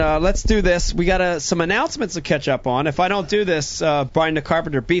time and let's do this. We got some announcements to catch up on. If I don't do this, Brian the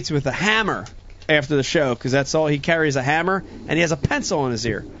Carpenter beats me with a hammer after the show because that's all he carries, a hammer, and he has a pencil in his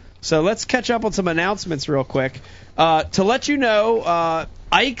ear. So let's catch up on some announcements real quick. To let you know,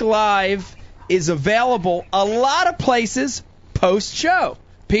 Ike Live is available a lot of places post-show.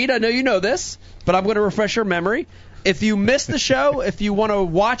 Pete, I know you know this, but I'm going to refresh your memory. If you missed the show, if you want to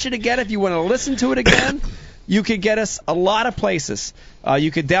watch it again, if you want to listen to it again, you can get us a lot of places.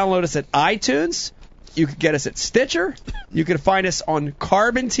 You could download us at iTunes. You could get us at Stitcher. You can find us on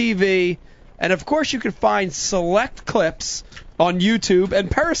Carbon TV. And, of course, you can find select clips on YouTube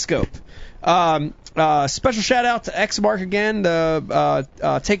and Periscope. Special shout-out to X-Mark again,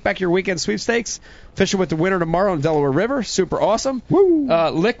 the Take Back Your Weekend Sweepstakes. Fishing with the winner tomorrow on Delaware River. Super awesome. Woo.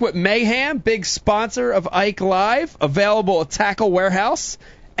 Liquid Mayhem, big sponsor of Ike Live. Available at Tackle Warehouse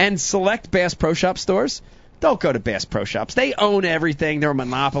and select Bass Pro Shop stores. Don't go to Bass Pro Shops. They own everything. They're a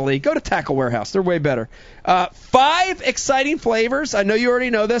monopoly. Go to Tackle Warehouse. They're way better. 5 exciting flavors. I know you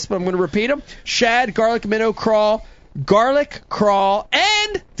already know this, but I'm going to repeat them. Shad, garlic minnow crawl, garlic crawl,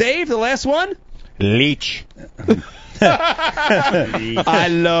 and, Dave, the last one? Leech. I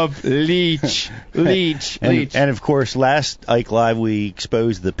love leech. And of course, last Ike Live, we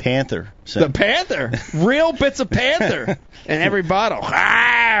exposed the Panther. So. The Panther. Real bits of Panther in every bottle.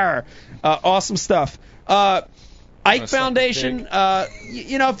 Awesome stuff. Ike Foundation,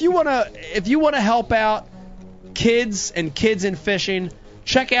 you know, if you want to help out kids in fishing,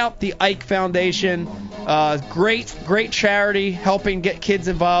 check out the Ike Foundation. Great charity helping get kids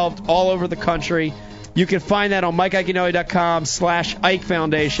involved all over the country. You can find that on MikeIaconelli.com/Ike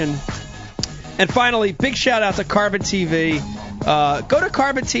Foundation. And finally, big shout out to Carbon TV. Go to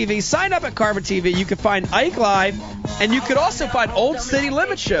Carbon TV, sign up at Carbon TV. You can find Ike Live, and you can also find Old City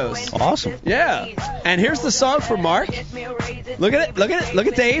Limit shows. Awesome. Yeah. And here's the song for Mark. Look at it. Look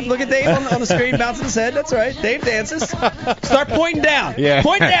at Dave. Look at Dave on the screen bouncing his head. That's right. Dave dances. Start pointing down. Yeah.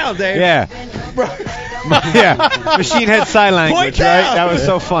 Point down, Dave. Yeah. Yeah. Machine Head Sign Language, Point right? down. That was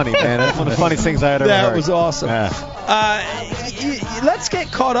so funny, man. That's one of the funniest things I had ever heard. That was awesome. Yeah. Let's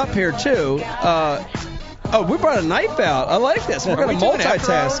get caught up here, too. We brought a knife out. I like this. We're going to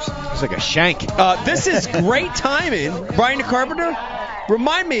multitask. It's like a shank. This is great timing. Brian the Carpenter,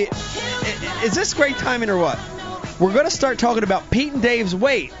 remind me, is this great timing or what? We're going to start talking about Pete and Dave's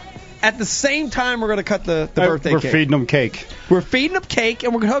weight. At the same time, we're going to cut the birthday We're cake. feeding them cake. We're feeding them cake,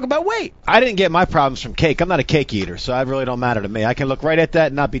 and we're going to talk about weight. I didn't get my problems from cake. I'm not a cake eater, so it really don't matter to me. I can look right at that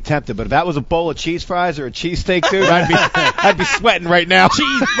and not be tempted. But if that was a bowl of cheese fries or a cheesesteak, dude, I'd be sweating right now.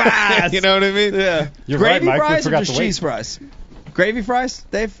 Cheese fries. You know what I mean? Yeah. You're Gravy right, Mike. We fries or forgot just the weight. cheese fries? Gravy fries,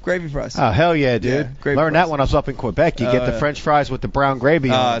 Dave? Gravy fries. Oh, hell yeah, dude. Yeah, gravy Learned fries. that when I was up in Quebec. You get the yeah. French fries with the brown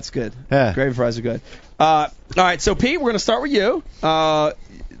gravy on it. It's good. Yeah. Gravy fries are good. All right, so Pete, we're going to start with you.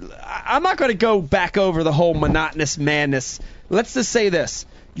 I'm not going to go back over the whole monotonous madness. Let's just say this.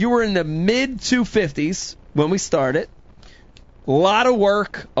 You were in the mid-250s when we started. A lot of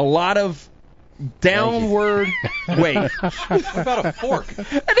work, a lot of downward weight. What about a fork?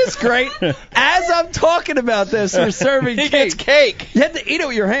 It is great. As I'm talking about this, we're serving He cake. gets cake. You have to eat it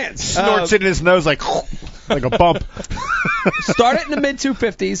with your hands. Snorts it in his nose like a bump. Started in the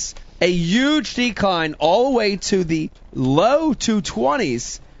mid-250s, a huge decline all the way to the low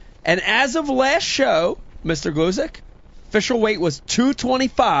 220s. And as of last show, Mr. Gluzik, official weight was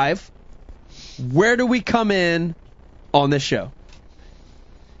 225. Where do we come in on this show?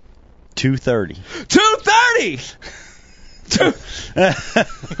 230. 230!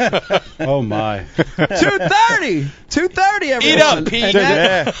 Oh, my. 230! 230, everyone. Eat up, Pete.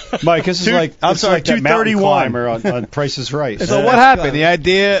 Yeah. Mike, this is like I'm this sorry, is like that mountain 231 climber on Price is Right. So what happened? The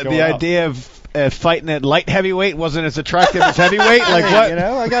idea Going up. of fighting at light heavyweight wasn't as attractive as heavyweight. Like what? You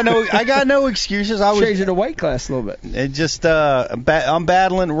know, I got no excuses. I was Changing the weight class a little bit. it just I'm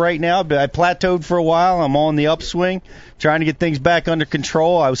battling right now. I plateaued for a while. I'm on the upswing, trying to get things back under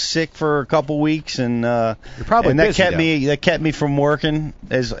control. I was sick for a couple weeks, and You're probably and that busy, kept me from working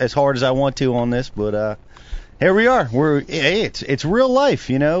as hard as I want to on this. But here we are. It's real life.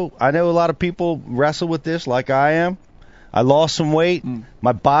 You know, I know a lot of people wrestle with this like I am. I lost some weight.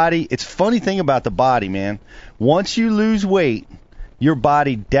 My body, it's a funny thing about the body, man. Once you lose weight, your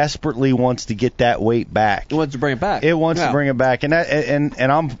body desperately wants to get that weight back. It wants to bring it back. It wants to bring it back, and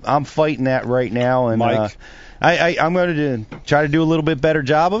I'm fighting that right now. And Mike. I'm going to try to do a little bit better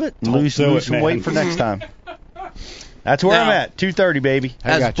job of it. And lose some man. weight for next time. That's where Now- I'm at. 230, baby.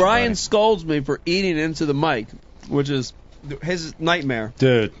 I As got you, Brian buddy. scolds me for eating into the mic, which is his nightmare.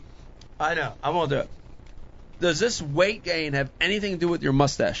 Dude, I know. I won't do it. Does this weight gain have anything to do with your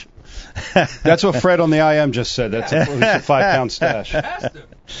mustache? that's what Fred on the IM just said. That's a 5-pound stash.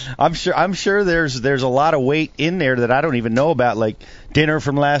 I'm sure there's a lot of weight in there that I don't even know about, like dinner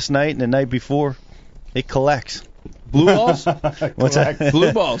from last night and the night before. It collects. Blue balls? What's that?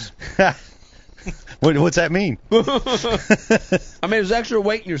 Blue balls. What's that mean? I mean, there's extra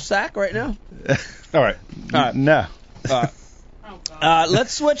weight in your sack right now? All right. All right. No.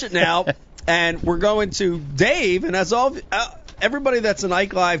 Let's switch it now, and we're going to Dave. And as all everybody that's an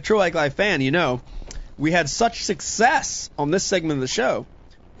Ike Live, true Ike Live fan, you know, we had such success on this segment of the show.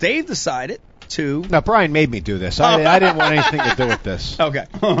 Dave decided to. Now Brian made me do this. I didn't want anything to do with this. Okay.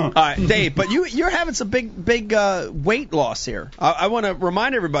 All right, Dave, but you're having some big weight loss here. I want to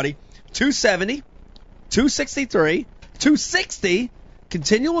remind everybody, 270, 263, 260,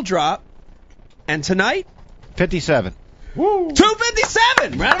 continual drop, and tonight, 57.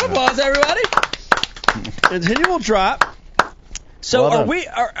 257. Round of applause, everybody. Continual drop. So Well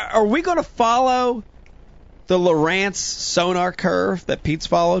are we going to follow the Lowrance sonar curve that Pete's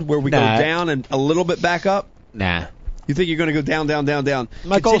followed, where we go Nah. down and a little bit back up? Nah. You think you're going to go down?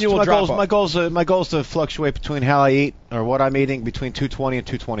 My goal Continual is to fluctuate between how I eat or what I'm eating between 220 and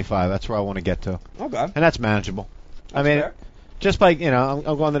 225. That's where I want to get to, Okay. and that's manageable. I mean, fair. just by I'm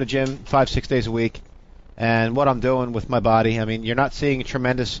going to the gym 5-6 days a week, and what I'm doing with my body. I mean, you're not seeing a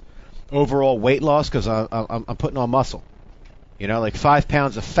tremendous overall weight loss because I'm putting on muscle. You know, like 5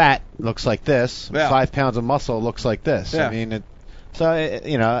 pounds of fat looks like this. Yeah. 5 pounds of muscle looks like this. Yeah. I mean,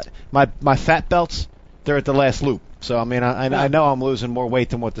 my fat belts, they're at the last loop. So, I mean, I know I'm losing more weight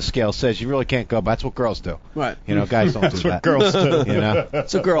than what the scale says. You really can't go, but that's what girls do. Right. You know, guys don't That's do what that. girls do. You know?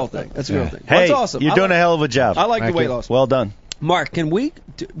 It's a girl thing. That's a girl thing. Hey, That's awesome. you're doing a hell of a job. I like the Thank weight you. loss. Well done. Mark,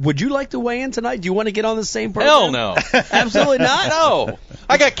 would you like to weigh in tonight? Do you want to get on the same program? Hell no. Absolutely not. No.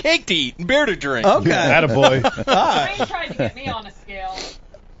 I got cake to eat and beer to drink. Okay. Attaboy. All right. Brian tried to get me on a scale.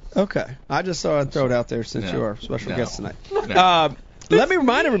 Okay. I just thought I'd throw it out there since No. you're our special No. guest tonight. No. Let me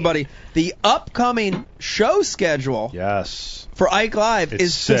remind everybody, the upcoming show schedule Yes. for Ike Live It's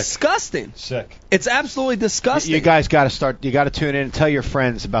is sick. disgusting. Sick. It's absolutely disgusting. You guys got to start. You got to tune in and tell your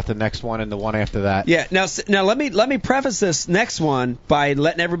friends about the next one and the one after that. Yeah. Now let me preface this next one by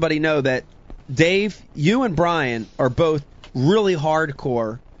letting everybody know that Dave, you and Brian are both really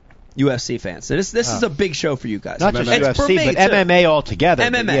hardcore UFC fans. So this is a big show for you guys. Not just It's for UFC, me, but too. MMA altogether.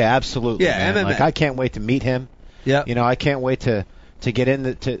 MMA. Yeah, absolutely. Yeah, man. MMA. Like, I can't wait to meet him. Yeah. You know, I can't wait to get in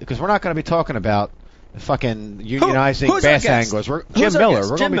because we're not going to be talking about fucking unionizing who's our bass guest? anglers. Who's Jim our Miller.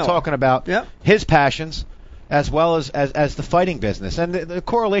 guest? We're Jim going to be Miller. talking about Yep. his passions as well as the fighting business. And the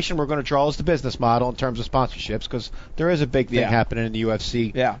correlation we're going to draw is the business model in terms of sponsorships, because there is a big thing happening in the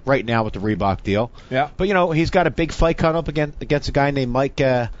UFC right now with the Reebok deal. Yeah. But, he's got a big fight coming up against a guy named Mike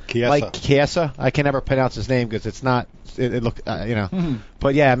Chiesa. I can never pronounce his name because it's not –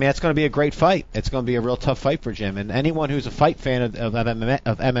 But, yeah, I mean, it's going to be a great fight. It's going to be a real tough fight for Jim. And anyone who's a fight fan of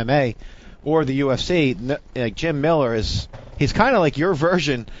MMA or the UFC, like Jim Miller he's kind of like your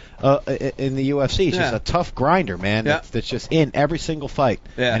version in the UFC. He's just a tough grinder, man. That's just in every single fight,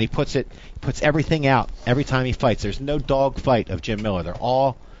 and he puts everything out every time he fights. There's no dog fight of Jim Miller. They're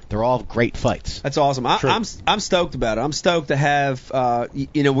all great fights. That's awesome. I'm stoked about it. I'm stoked to have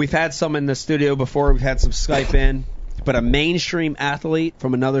we've had some in the studio before. We've had some Skype in, but a mainstream athlete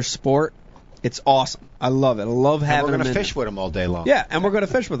from another sport. It's awesome. I love it. I love having him. We're going to fish with him all day long. Yeah, and we're going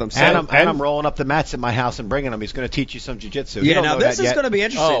to fish with him. So, and I'm rolling up the mats at my house and bringing him. He's going to teach you some jiu-jitsu. Yeah, now this is going to be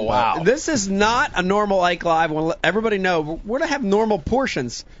interesting. Oh, wow. This is not a normal Ike Live. I want to let everybody know we're going to have normal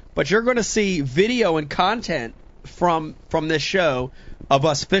portions, but you're going to see video and content from this show of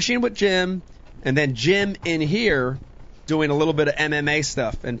us fishing with Jim, and then Jim in here doing a little bit of MMA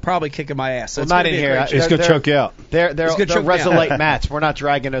stuff and probably kicking my ass. So well, not in here. It's going to choke you out. They're Resolite mats. We're not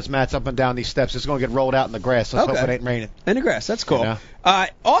dragging those mats up and down these steps. It's going to get rolled out in the grass. Let's hope it ain't raining. In the grass. That's cool.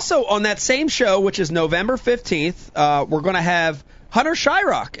 Also, on that same show, which is November 15th, we're going to have Hunter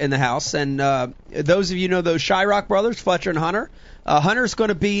Shyrock in the house. And those of you know those Shyrock brothers, Fletcher and Hunter. Hunter's going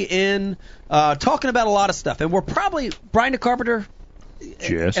to be in talking about a lot of stuff. And we're probably, Brian the Carpenter,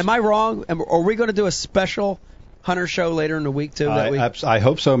 yes. Am I wrong? Are we going to do a special Hunter show later in the week, too? I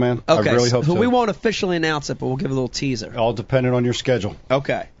hope so, man. Okay, I really hope so. We won't officially announce it, but we'll give a little teaser. All dependent on your schedule.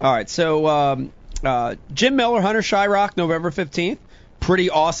 Okay. All right. So Jim Miller, Hunter Shyrock, November 15th. Pretty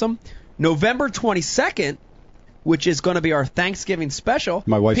awesome. November 22nd, which is going to be our Thanksgiving special.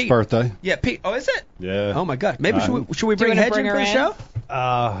 My wife's birthday. Yeah, Pete. Oh, is it? Yeah. Oh, my God. Maybe should we bring Hedge in for the show?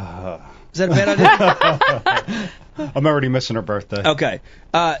 Is that a bad idea? I'm already missing her birthday. Okay.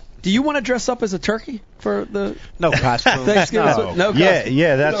 Do you want to dress up as a turkey for the costume? Thanksgiving? No costume.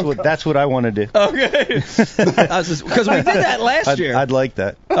 Yeah. That's what I want to do. Okay. Because we did that last year. I'd like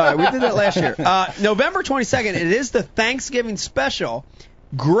that. All right, we did that last year. November 22nd. It is the Thanksgiving special.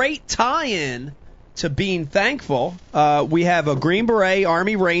 Great tie-in to being thankful. We have a Green Beret,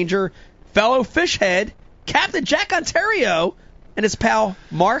 Army Ranger, fellow fish head, Captain Jack Ontario, and his pal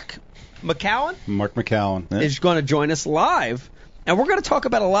Mark McCowan. Mark McCowan is going to join us live. And we're going to talk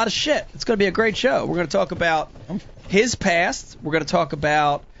about a lot of shit. It's going to be a great show. We're going to talk about his past. We're going to talk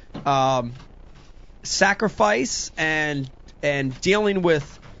about sacrifice and dealing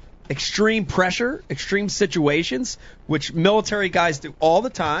with extreme pressure, extreme situations, which military guys do all the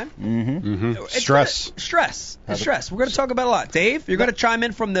time. Mm-hmm. Stress. We're going to talk about a lot. Dave, you're going to chime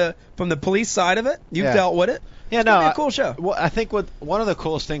in from the police side of it. You've dealt with it. Yeah, it's gonna be a cool show. Well, I think one of the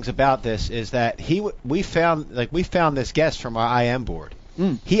coolest things about this is that we found this guest from our IM board.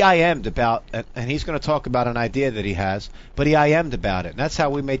 He IM'd about, and he's going to talk about an idea that he has, but he IM'd about it, and that's how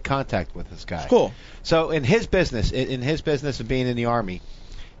we made contact with this guy. Cool. So in his business of being in the Army,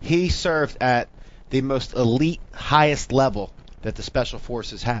 he served at the most elite, highest level that the Special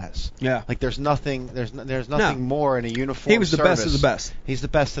Forces has. Yeah. Like there's nothing more in a uniform. He was the service. best of the best. He's the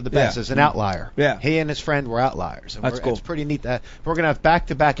best of the best as an outlier. Yeah. He and his friend were outliers. And that's cool. It's pretty neat that we're going to have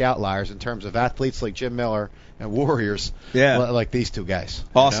back-to-back outliers in terms of athletes like Jim Miller and warriors like these two guys.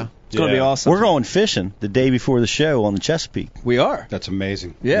 Awesome. It's going to be awesome. We're going fishing the day before the show on the Chesapeake. We are. That's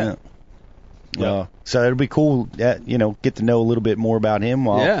amazing. Yeah. So it'll be cool, get to know a little bit more about him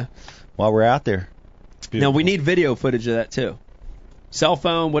while we're out there. Now, we need video footage of that, too. Cell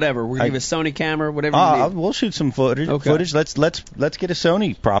phone, whatever. We're going to give a Sony camera, whatever you need. We'll shoot some footage. Okay. Let's get a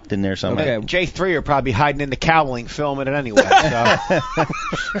Sony propped in there somewhere. Okay. J3 are probably hiding in the cowling filming it anyway. So.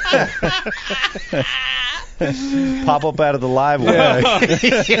 Pop up out of the live one.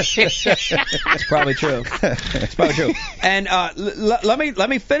 It's probably true. And let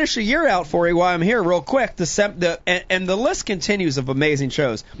me finish the year out for you while I'm here real quick. And the list continues of amazing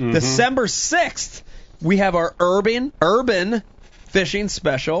shows. Mm-hmm. December 6th, we have our urban fishing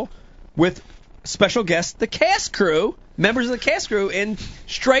special with special guest, the Cast Crew, members of the Cast Crew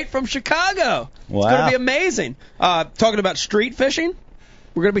straight from Chicago. Wow. It's going to be amazing. Talking about street fishing.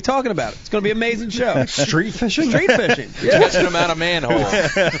 We're going to be talking about it. It's going to be an amazing show. Street fishing? Street fishing. Yeah. Catching them out of manhole.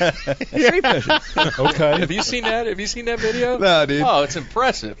 Street fishing. Okay. Have you seen that video? No, dude. Oh, it's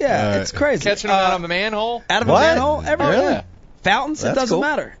impressive. Yeah, it's crazy. Catching them out of a manhole? Out of a manhole? Everywhere. Oh, yeah. Fountains? That's it doesn't cool.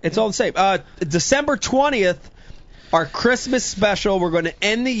 matter. It's all the same. December 20th, our Christmas special. We're going to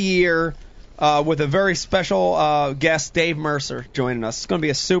end the year with a very special guest, Dave Mercer, joining us. It's going to be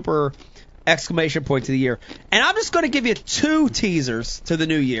a super exclamation point to the year. And I'm just going to give you 2 teasers to the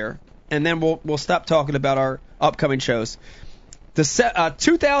new year, and then we'll stop talking about our upcoming shows.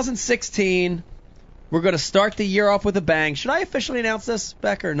 2016, we're going to start the year off with a bang. Should I officially announce this,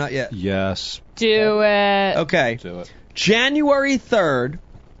 Becker, or not yet? Yes. Do it. Okay. Do it. January 3rd,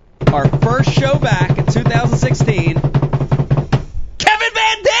 our first show back in 2016. Kevin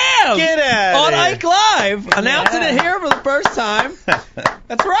Van Dam! Get out on of here. Ike Live, announcing it here for the first time.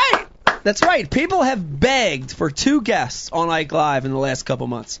 That's right. That's right. People have begged for 2 guests on Ike Live in the last couple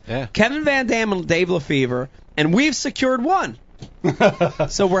months. Yeah. Kevin Van Dam and Dave LeFevre, and we've secured 1.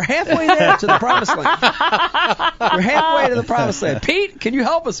 So we're halfway there to the promised land. We're halfway to the promised land. Pete, can you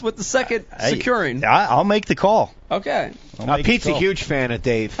help us with the second securing? I'll make the call. Okay. Pete's a huge fan of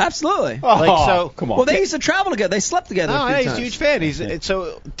Dave. Absolutely. Come on. Well, they used to travel together. They slept together. No, a few he's times. a huge fan.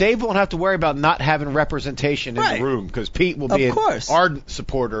 So Dave won't have to worry about not having representation in Right. the room because Pete will be Of course. an ardent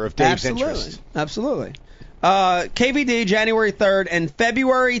supporter of Dave's interests. Absolutely. KVD, January 3rd, and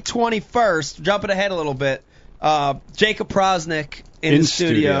February 21st, jumping ahead a little bit, Jacob Prosnick in the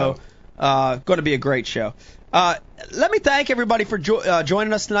studio. Going to be a great show. Let me thank everybody for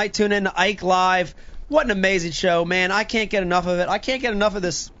joining us tonight. Tune in to Ike Live. What an amazing show, man. I can't get enough of it. I can't get enough of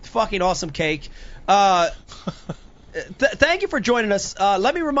this fucking awesome cake. Thank you for joining us.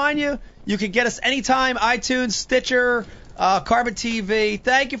 Let me remind you, you can get us anytime, iTunes, Stitcher, Carbon TV.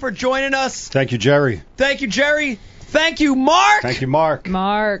 Thank you for joining us. Thank you, Jerry. Thank you, Jerry. Thank you, Mark. Thank you, Mark.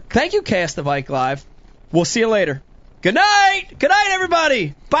 Thank you, cast of Ike Live. We'll see you later. Good night. Good night,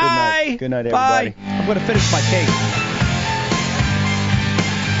 everybody. Bye. Good night, everybody. Bye. I'm going to finish my cake.